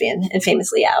lesbian and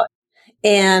famously out.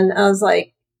 And I was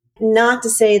like, not to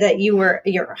say that you're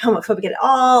homophobic at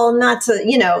all, not to,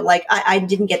 I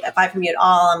didn't get that vibe from you at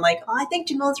all. I'm like, I think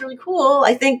Jamila's really cool.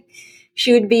 I think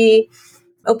she would be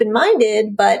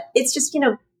open-minded, but it's just,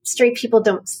 straight people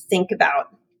don't think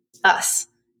about us.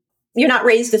 You're not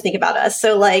raised to think about us.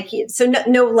 So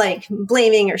no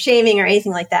blaming or shaming or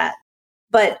anything like that.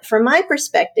 But from my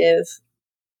perspective,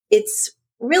 it's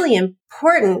really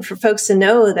important for folks to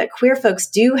know that queer folks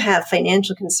do have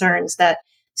financial concerns that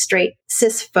straight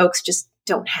cis folks just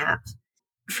don't have.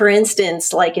 For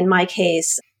instance, in my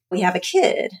case, we have a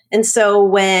kid. And so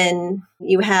when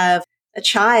you have a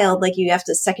child, you have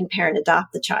to second parent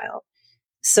adopt the child.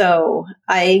 So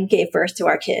I gave birth to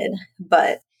our kid,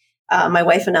 but my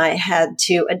wife and I had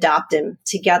to adopt him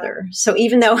together. So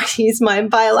even though he's my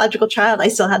biological child, I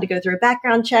still had to go through a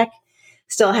background check,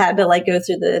 still had to go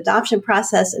through the adoption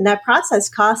process. And that process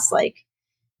costs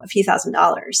a few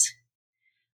 $1,000s.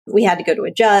 We had to go to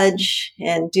a judge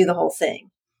and do the whole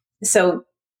thing. So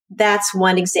that's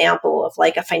one example of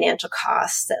a financial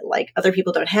cost that other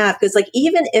people don't have. Because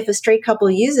even if a straight couple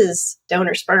uses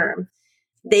donor sperm,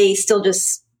 they still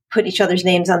just put each other's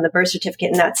names on the birth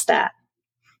certificate and that's that.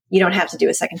 You don't have to do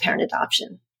a second parent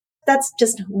adoption. That's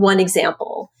just one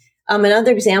example.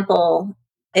 Another example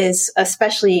is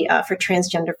especially for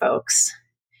transgender folks.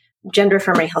 Gender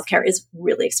affirming healthcare is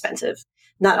really expensive.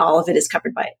 Not all of it is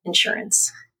covered by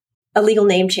insurance. A legal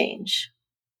name change,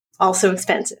 also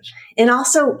expensive. And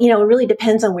also, it really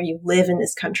depends on where you live in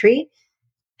this country,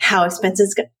 how expensive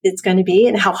it's going to be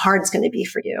and how hard it's going to be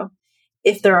for you.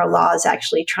 If there are laws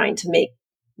actually trying to make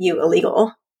you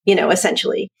illegal,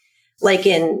 essentially.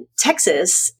 In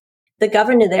Texas, the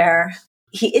governor there,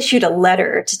 he issued a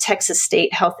letter to Texas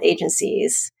state health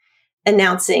agencies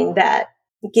announcing that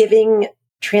giving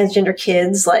transgender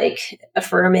kids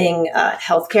affirming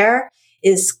healthcare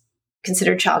is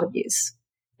considered child abuse.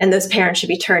 And those parents should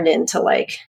be turned into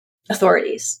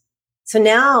authorities. So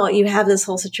now you have this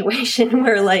whole situation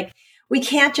where we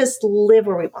can't just live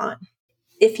where we want.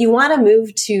 If you want to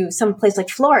move to some place like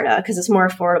Florida, because it's more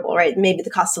affordable, right? Maybe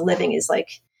the cost of living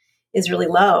is really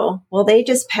low. Well, they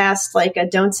just passed a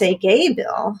don't say gay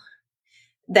bill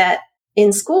that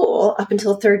in school up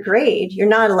until 3rd grade, you're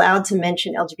not allowed to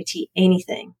mention LGBT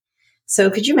anything. So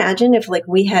could you imagine if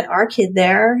we had our kid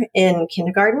there in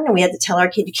kindergarten and we had to tell our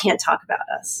kid, you can't talk about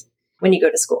us when you go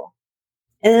to school.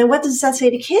 And then what does that say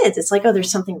to kids? It's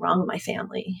there's something wrong with my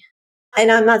family.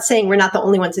 And I'm not saying we're not the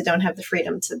only ones that don't have the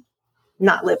freedom to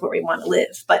not live where we want to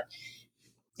live, but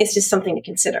it's just something to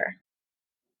consider.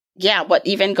 Yeah, but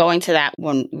even going to that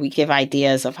when we give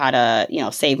ideas of how to,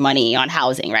 save money on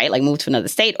housing, right? Move to another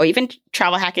state or even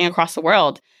travel hacking across the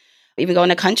world, even going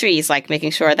to countries,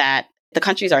 making sure that the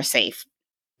countries are safe.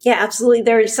 Yeah, absolutely.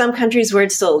 There are some countries where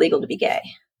it's still illegal to be gay.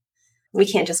 We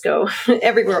can't just go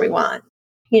everywhere we want.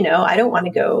 I don't want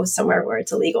to go somewhere where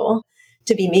it's illegal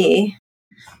to be me.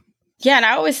 Yeah, and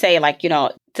I always say,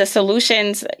 the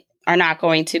solutions are not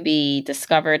going to be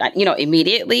discovered,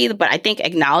 immediately, but I think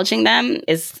acknowledging them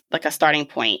is a starting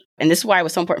point. And this is why it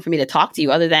was so important for me to talk to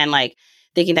you, other than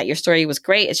thinking that your story was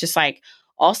great. It's just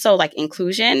also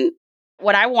inclusion.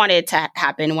 What I wanted to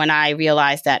happen when I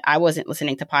realized that I wasn't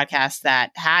listening to podcasts that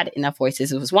had enough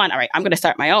voices, it was one, all right, I'm going to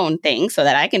start my own thing so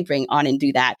that I can bring on and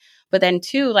do that. But then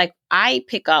 2, I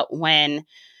pick up when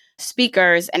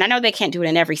speakers, and I know they can't do it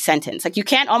in every sentence. You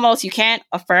can't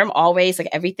affirm always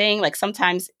everything.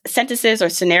 Sometimes sentences or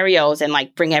scenarios and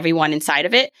bring everyone inside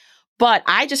of it. But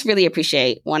I just really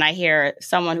appreciate when I hear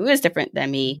someone who is different than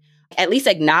me at least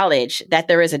acknowledge that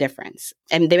there is a difference.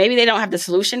 And maybe they don't have the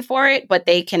solution for it, but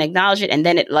they can acknowledge it. And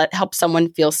then it helps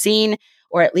someone feel seen,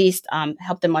 or at least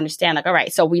help them understand all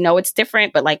right, so we know it's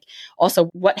different, but also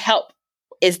what help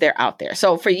is there out there?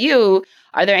 So for you,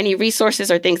 are there any resources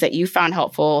or things that you found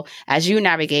helpful as you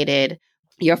navigated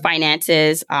your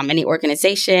finances, any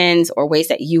organizations or ways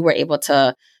that you were able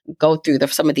to go through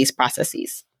some of these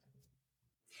processes?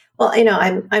 Well,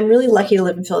 I'm really lucky to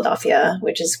live in Philadelphia,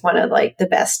 which is one of the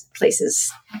best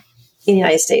places in the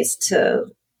United States to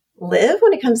live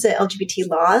when it comes to LGBT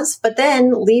laws. But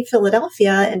then leave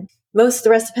Philadelphia and most of the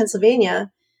rest of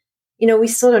Pennsylvania, we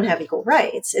still don't have equal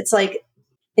rights. It's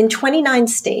in 29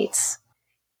 states,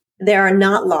 there are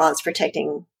not laws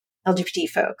protecting LGBT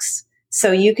folks.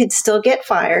 So you could still get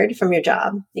fired from your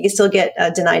job. You can still get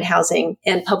denied housing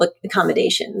and public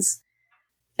accommodations.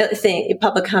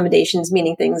 Public accommodations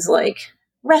meaning things like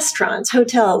restaurants,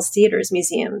 hotels, theaters,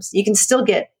 museums. You can still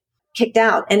get kicked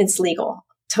out, and it's legal,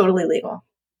 totally legal.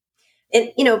 And,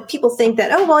 people think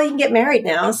that, oh, well, you can get married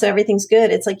now, so everything's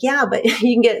good. It's like, yeah, but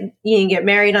you can get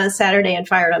married on a Saturday and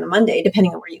fired on a Monday,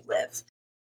 depending on where you live.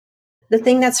 The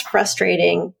thing that's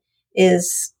frustrating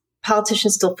is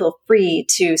politicians still feel free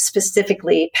to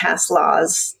specifically pass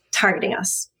laws targeting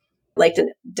us, like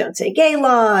the Don't Say Gay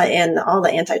law and all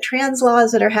the anti-trans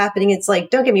laws that are happening. It's like,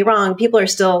 don't get me wrong, people are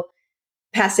still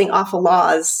passing awful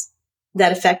laws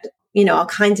that affect, all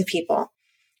kinds of people.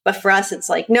 But for us, it's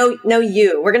like, no,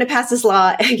 we're going to pass this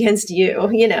law against you,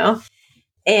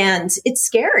 and it's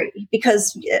scary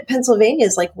because Pennsylvania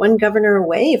is like one governor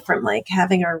away from like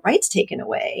having our rights taken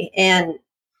away. And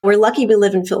we're lucky we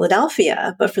live in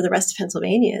Philadelphia, but for the rest of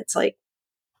Pennsylvania, it's like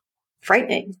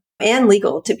frightening and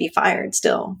legal to be fired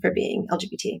still for being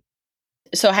LGBT.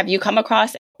 So have you come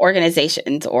across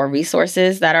organizations or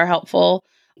resources that are helpful,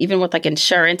 even with like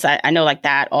insurance? I know like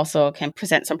that also can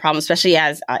present some problems, especially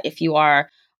as if you are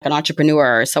an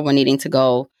entrepreneur or someone needing to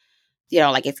go,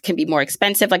 like it can be more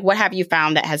expensive. Like what have you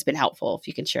found that has been helpful, if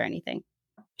you can share anything?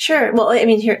 Sure. Well, I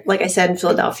mean, here, like I said, in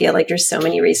Philadelphia, like there's so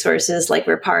many resources. Like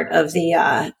we're part of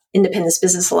the Independence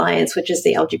Business Alliance, which is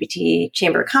the LGBT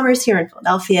Chamber of Commerce here in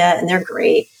Philadelphia. And they're a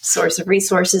great source of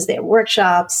resources. They have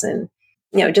workshops and,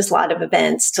 just a lot of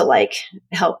events to like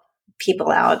help people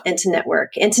out and to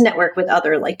network with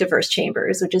other like diverse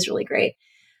chambers, which is really great.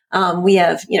 We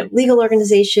have, legal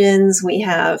organizations, we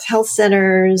have health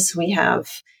centers, we have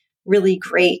really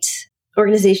great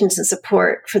organizations and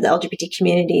support for the LGBT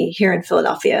community here in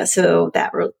Philadelphia. So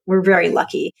that we're very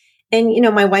lucky. And,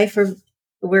 my wife,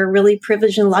 we're really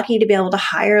privileged and lucky to be able to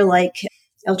hire like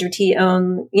LGBT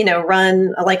owned,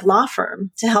 run a like law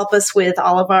firm to help us with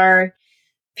all of our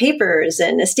papers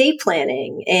and estate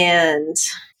planning and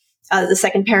the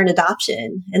second parent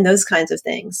adoption and those kinds of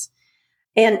things.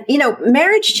 And,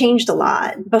 marriage changed a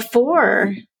lot.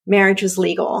 Before marriage was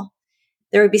legal,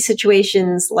 there would be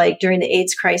situations like during the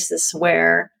AIDS crisis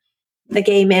where the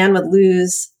gay man would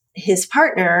lose his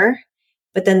partner,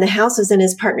 but then the house was in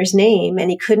his partner's name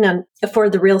and he couldn't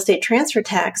afford the real estate transfer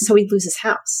tax, so he'd lose his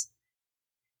house.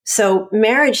 So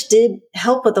marriage did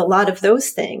help with a lot of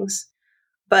those things.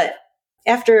 But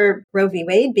after Roe v.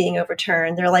 Wade being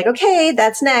overturned, they're like, okay,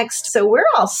 that's next. So we're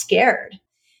all scared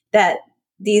that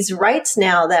these rights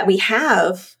now that we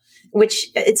have, which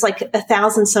it's like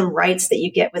 1,000 some rights that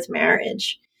you get with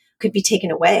marriage, could be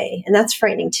taken away. And that's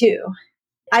frightening too.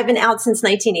 I've been out since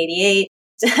 1988.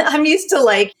 I'm used to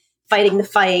like fighting the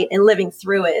fight and living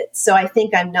through it. So I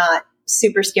think I'm not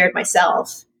super scared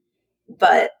myself.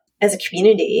 But as a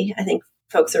community, I think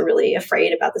folks are really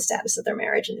afraid about the status of their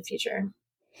marriage in the future.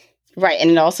 Right.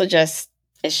 And it also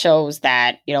it shows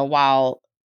that, while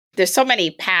there's so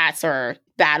many paths or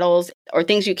battles or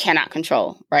things you cannot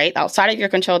control, right? Outside of your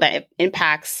control that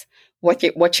impacts what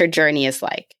your journey is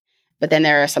like. But then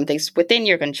there are some things within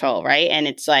your control, right? And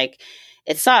it's like,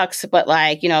 it sucks, but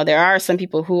like, there are some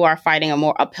people who are fighting a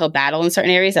more uphill battle in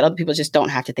certain areas that other people just don't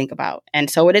have to think about. And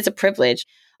so it is a privilege.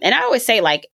 And I always say,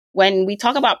 like, when we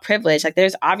talk about privilege, like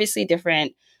there's obviously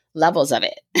different levels of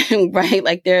it, right?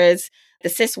 Like there's the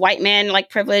cis white man like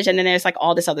privilege, and then there's like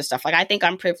all this other stuff. Like I think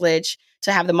I'm privileged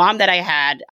to have the mom that I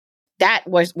had that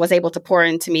was able to pour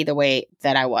into me the way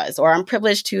that I was. Or I'm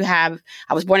privileged to I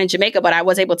was born in Jamaica, but I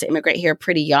was able to immigrate here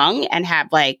pretty young and have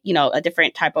like, a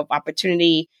different type of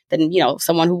opportunity than,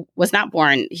 someone who was not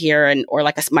born here or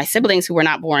like my siblings who were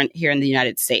not born here in the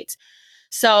United States.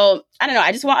 So I don't know.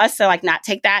 I just want us to like not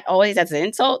take that always as an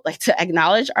insult, like to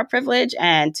acknowledge our privilege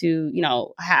and to,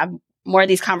 have more of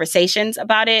these conversations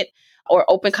about it, or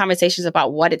open conversations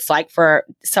about what it's like for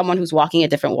someone who's walking a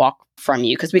different walk from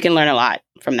you, because we can learn a lot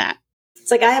from that.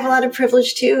 It's like, I have a lot of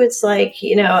privilege too. It's like,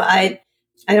 I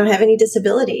don't have any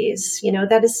disabilities.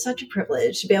 That is such a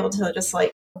privilege to be able to just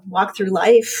like walk through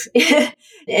life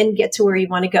and get to where you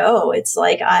want to go. It's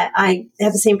like, I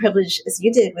have the same privilege as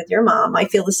you did with your mom. I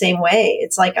feel the same way.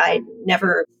 It's like, I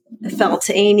never felt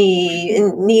any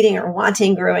needing or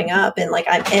wanting growing up. And like,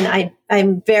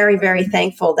 I'm very, very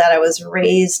thankful that I was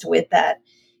raised with that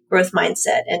growth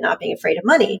mindset and not being afraid of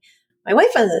money. My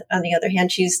wife, on the other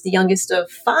hand, she's the youngest of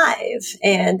 5,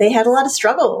 and they had a lot of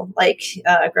struggle, like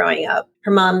growing up.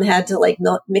 Her mom had to like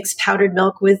mix powdered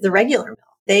milk with the regular milk.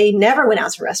 They never went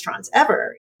out to restaurants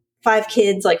ever. 5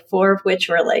 kids, like 4 of which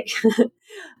were like,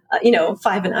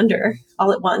 5 and under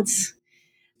all at once.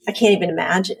 I can't even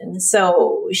imagine.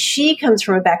 So she comes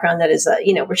from a background that is,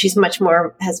 where she's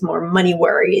has more money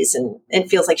worries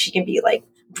and feels like she can be like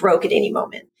broke at any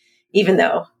moment, even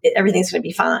though everything's going to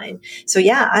be fine. So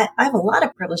yeah, I have a lot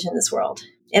of privilege in this world,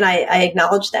 and I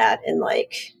acknowledge that and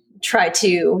like try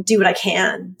to do what I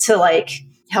can to like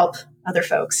help other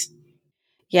folks.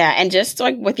 Yeah. And just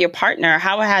like with your partner,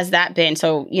 how has that been?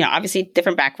 So, obviously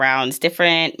different backgrounds,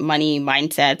 different money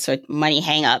mindsets or money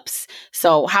hangups.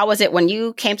 So how was it when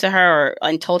you came to her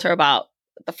and told her about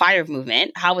the FIRE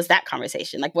movement? How was that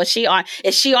conversation? Like, is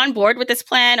she on board with this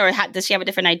plan, or does she have a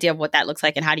different idea of what that looks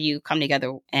like, and how do you come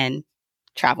together and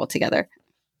travel together?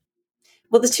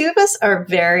 Well, the two of us are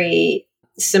very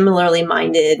similarly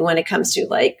minded when it comes to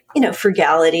like,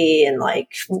 frugality and like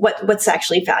what's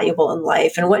actually valuable in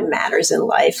life and what matters in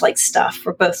life, like stuff.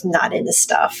 We're both not into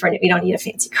stuff, or we don't need a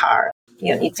fancy car.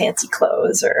 You don't need fancy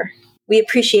clothes, or we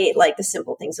appreciate like the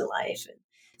simple things in life. And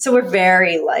so we're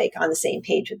very like on the same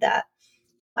page with that.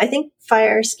 I think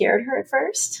FIRE scared her at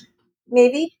first,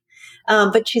 maybe,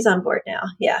 but she's on board now.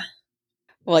 Yeah.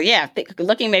 Well, yeah,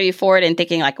 looking maybe forward and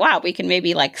thinking like, wow, we can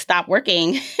maybe like stop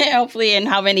working, hopefully in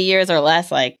how many years or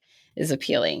less, like, is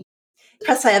appealing.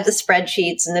 Plus, I have the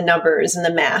spreadsheets and the numbers and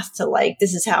the math to like,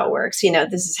 this is how it works.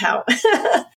 This is how.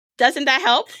 Doesn't that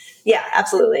help? Yeah,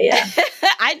 absolutely. Yeah.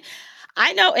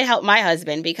 I know it helped my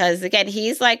husband because, again,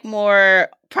 he's like more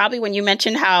probably when you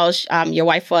mentioned how your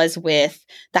wife was with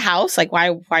the house, like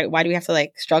why do we have to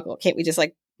like struggle? Can't we just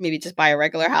like maybe just buy a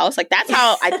regular house? Like that's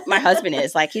how my husband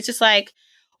is. Like he's just like,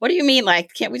 what do you mean?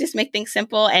 Like, can't we just make things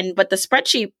simple? But the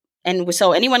spreadsheet, and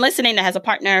so anyone listening that has a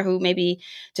partner who maybe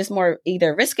just more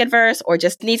either risk adverse or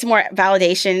just needs more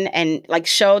validation, and like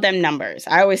show them numbers.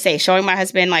 I always say showing my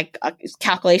husband like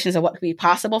calculations of what could be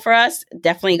possible for us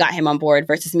definitely got him on board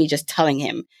versus me just telling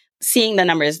him. Seeing the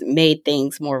numbers made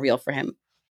things more real for him.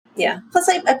 Yeah. Plus,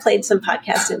 I played some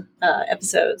podcast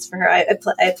episodes for her. I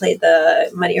played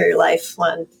the Money or Your Life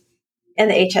one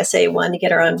and the HSA one to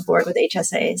get her on board with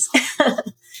HSAs.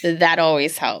 That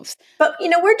always helps. But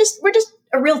we're just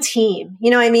a real team.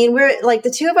 I mean, we're like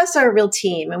the two of us are a real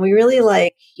team, and we really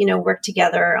like work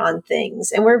together on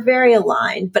things, and we're very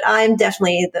aligned. But I'm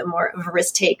definitely the more of a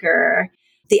risk taker,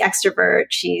 the extrovert.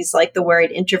 She's like the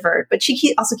worried introvert, but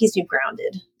she also keeps me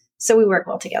grounded. So we work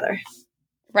well together.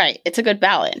 Right. It's a good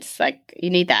balance. Like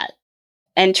you need that.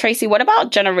 And Tracy, what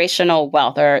about generational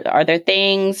wealth? Are there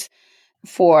things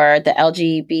for the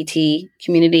LGBT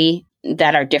community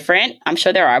that are different? I'm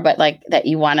sure there are, but like that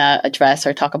you want to address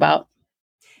or talk about?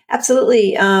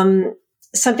 Absolutely.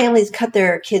 Some families cut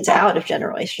their kids out of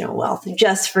generational wealth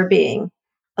just for being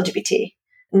LGBT,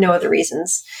 no other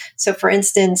reasons. So for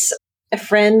instance, a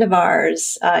friend of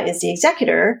ours is the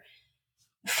executor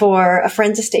for a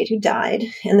friend's estate who died,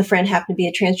 and the friend happened to be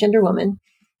a transgender woman.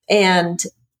 And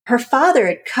her father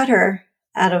had cut her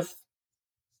out of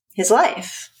his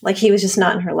life. Like he was just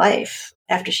not in her life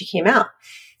after she came out.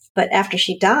 But after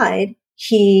she died,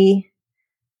 he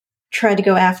tried to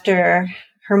go after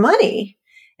her money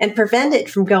and prevent it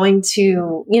from going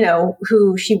to,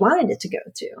 who she wanted it to go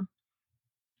to.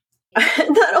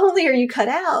 Not only are you cut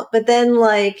out, but then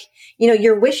like,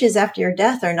 your wishes after your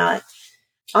death are not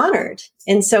honored.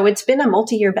 And so it's been a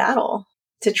multi-year battle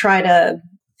to try to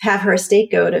have her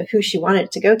estate go to who she wanted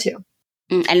it to go to.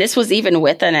 And this was even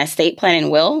with an estate plan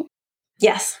and will?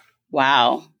 Yes.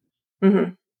 Wow.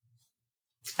 Mm-hmm.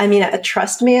 I mean, a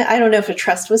trust, I don't know if a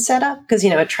trust was set up because,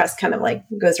 a trust kind of like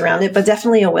goes around it, but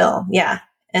definitely a will. Yeah.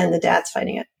 And the dad's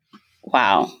fighting it.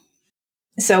 Wow.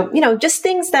 So, just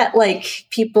things that like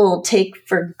people take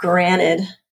for granted,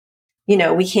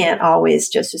 we can't always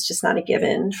it's just not a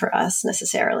given for us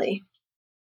necessarily.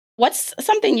 What's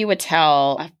something you would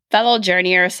tell a fellow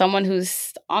journeyer, someone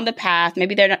who's on the path,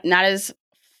 maybe they're not as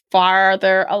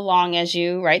farther along as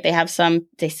you, right?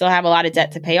 They still have a lot of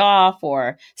debt to pay off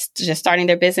or just starting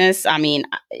their business. I mean,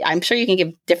 I'm sure you can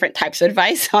give different types of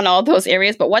advice on all those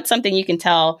areas, but what's something you can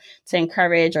tell to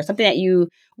encourage or something that you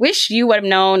wish you would have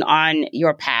known on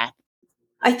your path?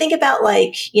 I think about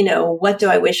like, what do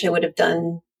I wish I would have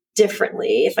done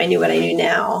differently if I knew what I knew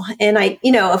now? And I,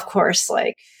 of course,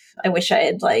 like, I wish I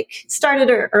had like started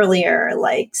earlier,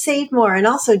 like saved more, and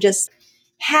also just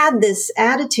had this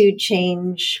attitude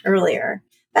change earlier.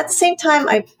 At the same time,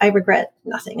 I regret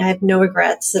nothing. I have no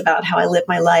regrets about how I live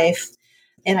my life.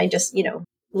 And I just,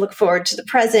 look forward to the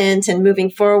present and moving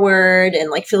forward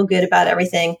and like feel good about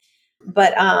everything.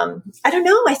 But I don't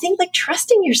know. I think like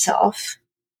trusting yourself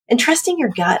and trusting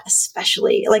your gut,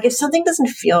 especially like if something doesn't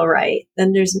feel right,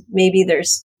 then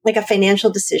there's like a financial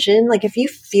decision. Like if you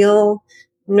feel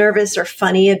nervous or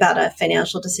funny about a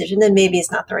financial decision, then maybe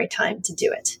it's not the right time to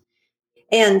do it.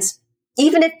 And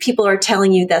even if people are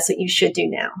telling you that's what you should do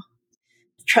now,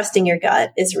 trusting your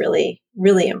gut is really,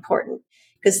 really important.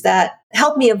 because that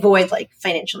helped me avoid like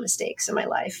financial mistakes in my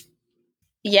life.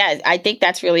 Yeah, I think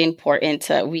that's really important.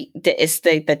 It's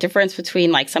the difference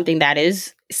between like something that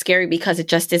is scary because it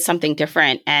just is something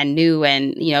different and new,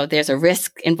 and there's a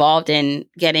risk involved in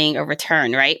getting a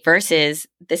return, right? Versus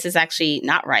this is actually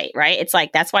not right? It's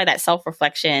like that's why that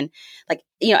self-reflection, like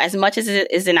as much as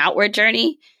it is an outward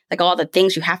journey, like all the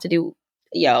things you have to do,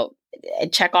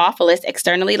 check off a list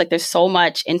externally. Like there's so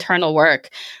much internal work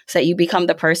so that you become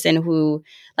the person who,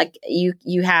 like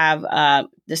you have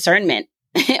discernment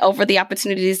over the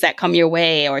opportunities that come your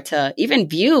way, or to even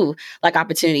view like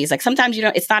opportunities. Like sometimes,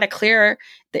 it's not a clear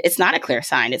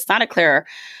sign. It's not a clear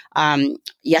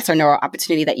yes or no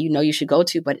opportunity that you should go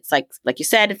to. But it's like you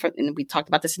said, and we talked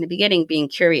about this in the beginning, being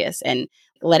curious and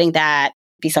letting that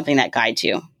be something that guides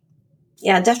you.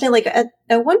 Yeah, definitely. Like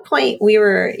at one point we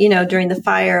were, during the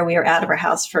fire, we were out of our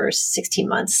house for 16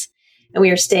 months and we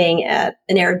were staying at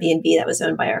an Airbnb that was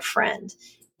owned by our friend.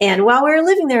 And while we were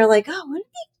living there, like, oh, wouldn't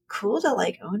it be cool to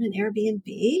like own an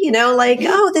Airbnb?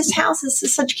 Oh, this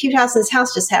is such a cute house. And this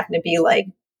house just happened to be like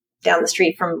down the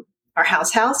street from our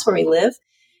house where we live.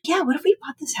 Yeah, what if we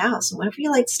bought this house? And what if we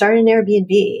like started an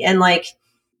Airbnb? And like,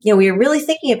 we were really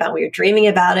thinking about, we were dreaming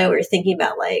about it. We were thinking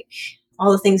about like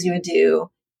all the things we would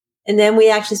do. And then we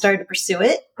actually started to pursue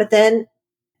it. But then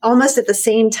almost at the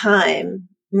same time,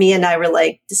 Mia and I were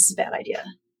like, this is a bad idea.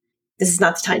 This is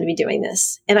not the time to be doing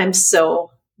this. And I'm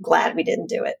so glad we didn't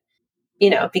do it,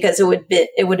 because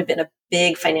it would have been a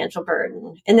big financial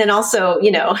burden. And then also,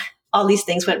 all these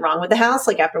things went wrong with the house,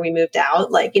 like after we moved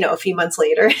out, like, a few months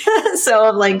later. So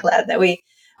I'm like glad that we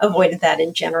avoided that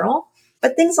in general.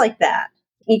 But things like that,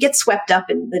 you get swept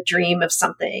up in the dream of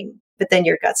something, but then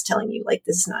your gut's telling you like,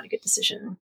 this is not a good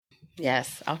decision.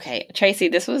 Yes. Okay. Tracy,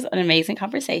 this was an amazing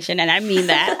conversation. And I mean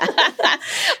that.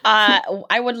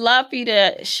 I would love for you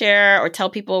to share or tell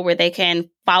people where they can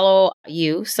follow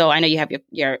you. So I know you have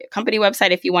your company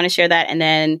website if you want to share that, and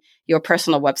then your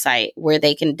personal website where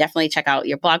they can definitely check out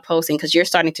your blog posting, because you're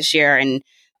starting to share and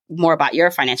more about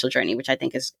your financial journey, which I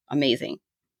think is amazing.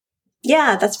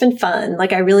 Yeah, that's been fun.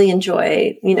 Like I really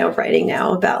enjoy, writing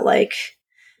now about like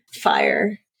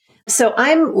fire. So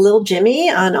I'm Lil Jimmy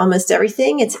on almost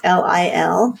everything. It's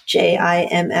LILJIMMI,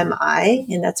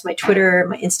 and that's my Twitter,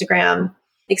 my Instagram,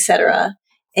 etc.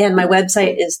 And my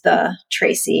website is the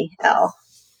Tracy L,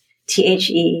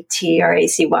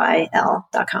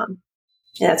 TheTracyl.com.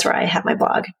 And that's where I have my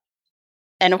blog.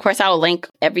 And of course, I'll link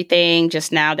everything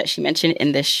just now that she mentioned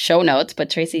in the show notes.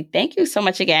 But Tracy, thank you so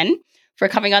much again for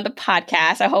coming on the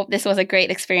podcast. I hope this was a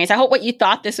great experience. I hope what you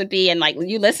thought this would be and like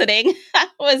you listening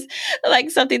was like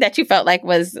something that you felt like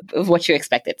was what you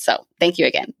expected. So thank you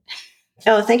again.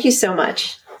 Oh, thank you so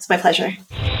much. It's my pleasure.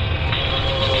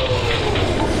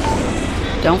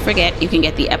 Don't forget, you can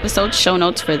get the episode show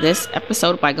notes for this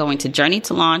episode by going to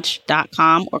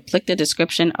journeytolaunch.com or click the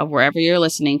description of wherever you're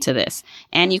listening to this.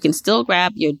 And you can still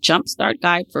grab your Jumpstart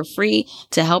Guide for free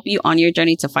to help you on your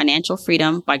journey to financial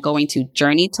freedom by going to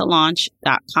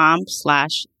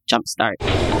journeytolaunch.com/jumpstart.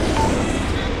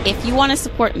 If you want to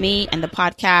support me and the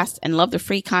podcast and love the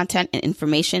free content and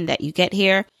information that you get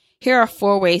here are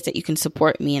 4 ways that you can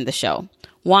support me and the show.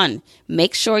 1,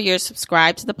 make sure you're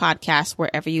subscribed to the podcast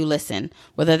wherever you listen,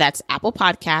 whether that's Apple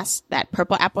Podcasts, that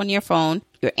purple app on your phone,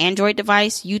 your Android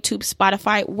device, YouTube,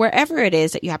 Spotify, wherever it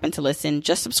is that you happen to listen,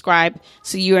 just subscribe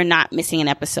so you are not missing an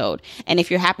episode. And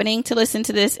if you're happening to listen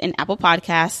to this in Apple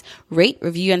Podcasts, rate,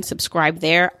 review, and subscribe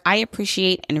there. I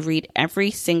appreciate and read every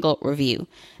single review.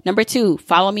 Number 2,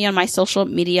 follow me on my social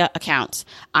media accounts.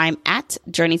 I'm at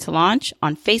Journey to Launch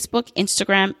on Facebook,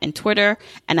 Instagram, and Twitter,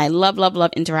 and I love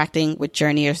interacting with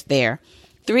journeyers there.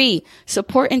 3,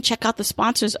 support and check out the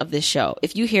sponsors of this show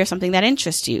if you hear something that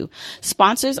interests you.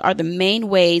 Sponsors are the main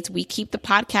ways we keep the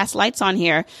podcast lights on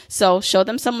here, so show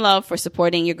them some love for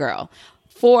supporting your girl.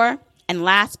 4, and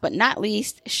last but not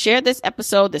least, share this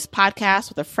episode, this podcast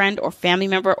with a friend or family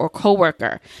member or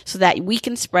coworker so that we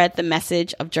can spread the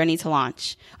message of Journey to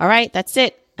Launch. All right, that's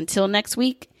it. Until next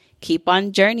week, keep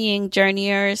on journeying,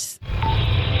 journeyers.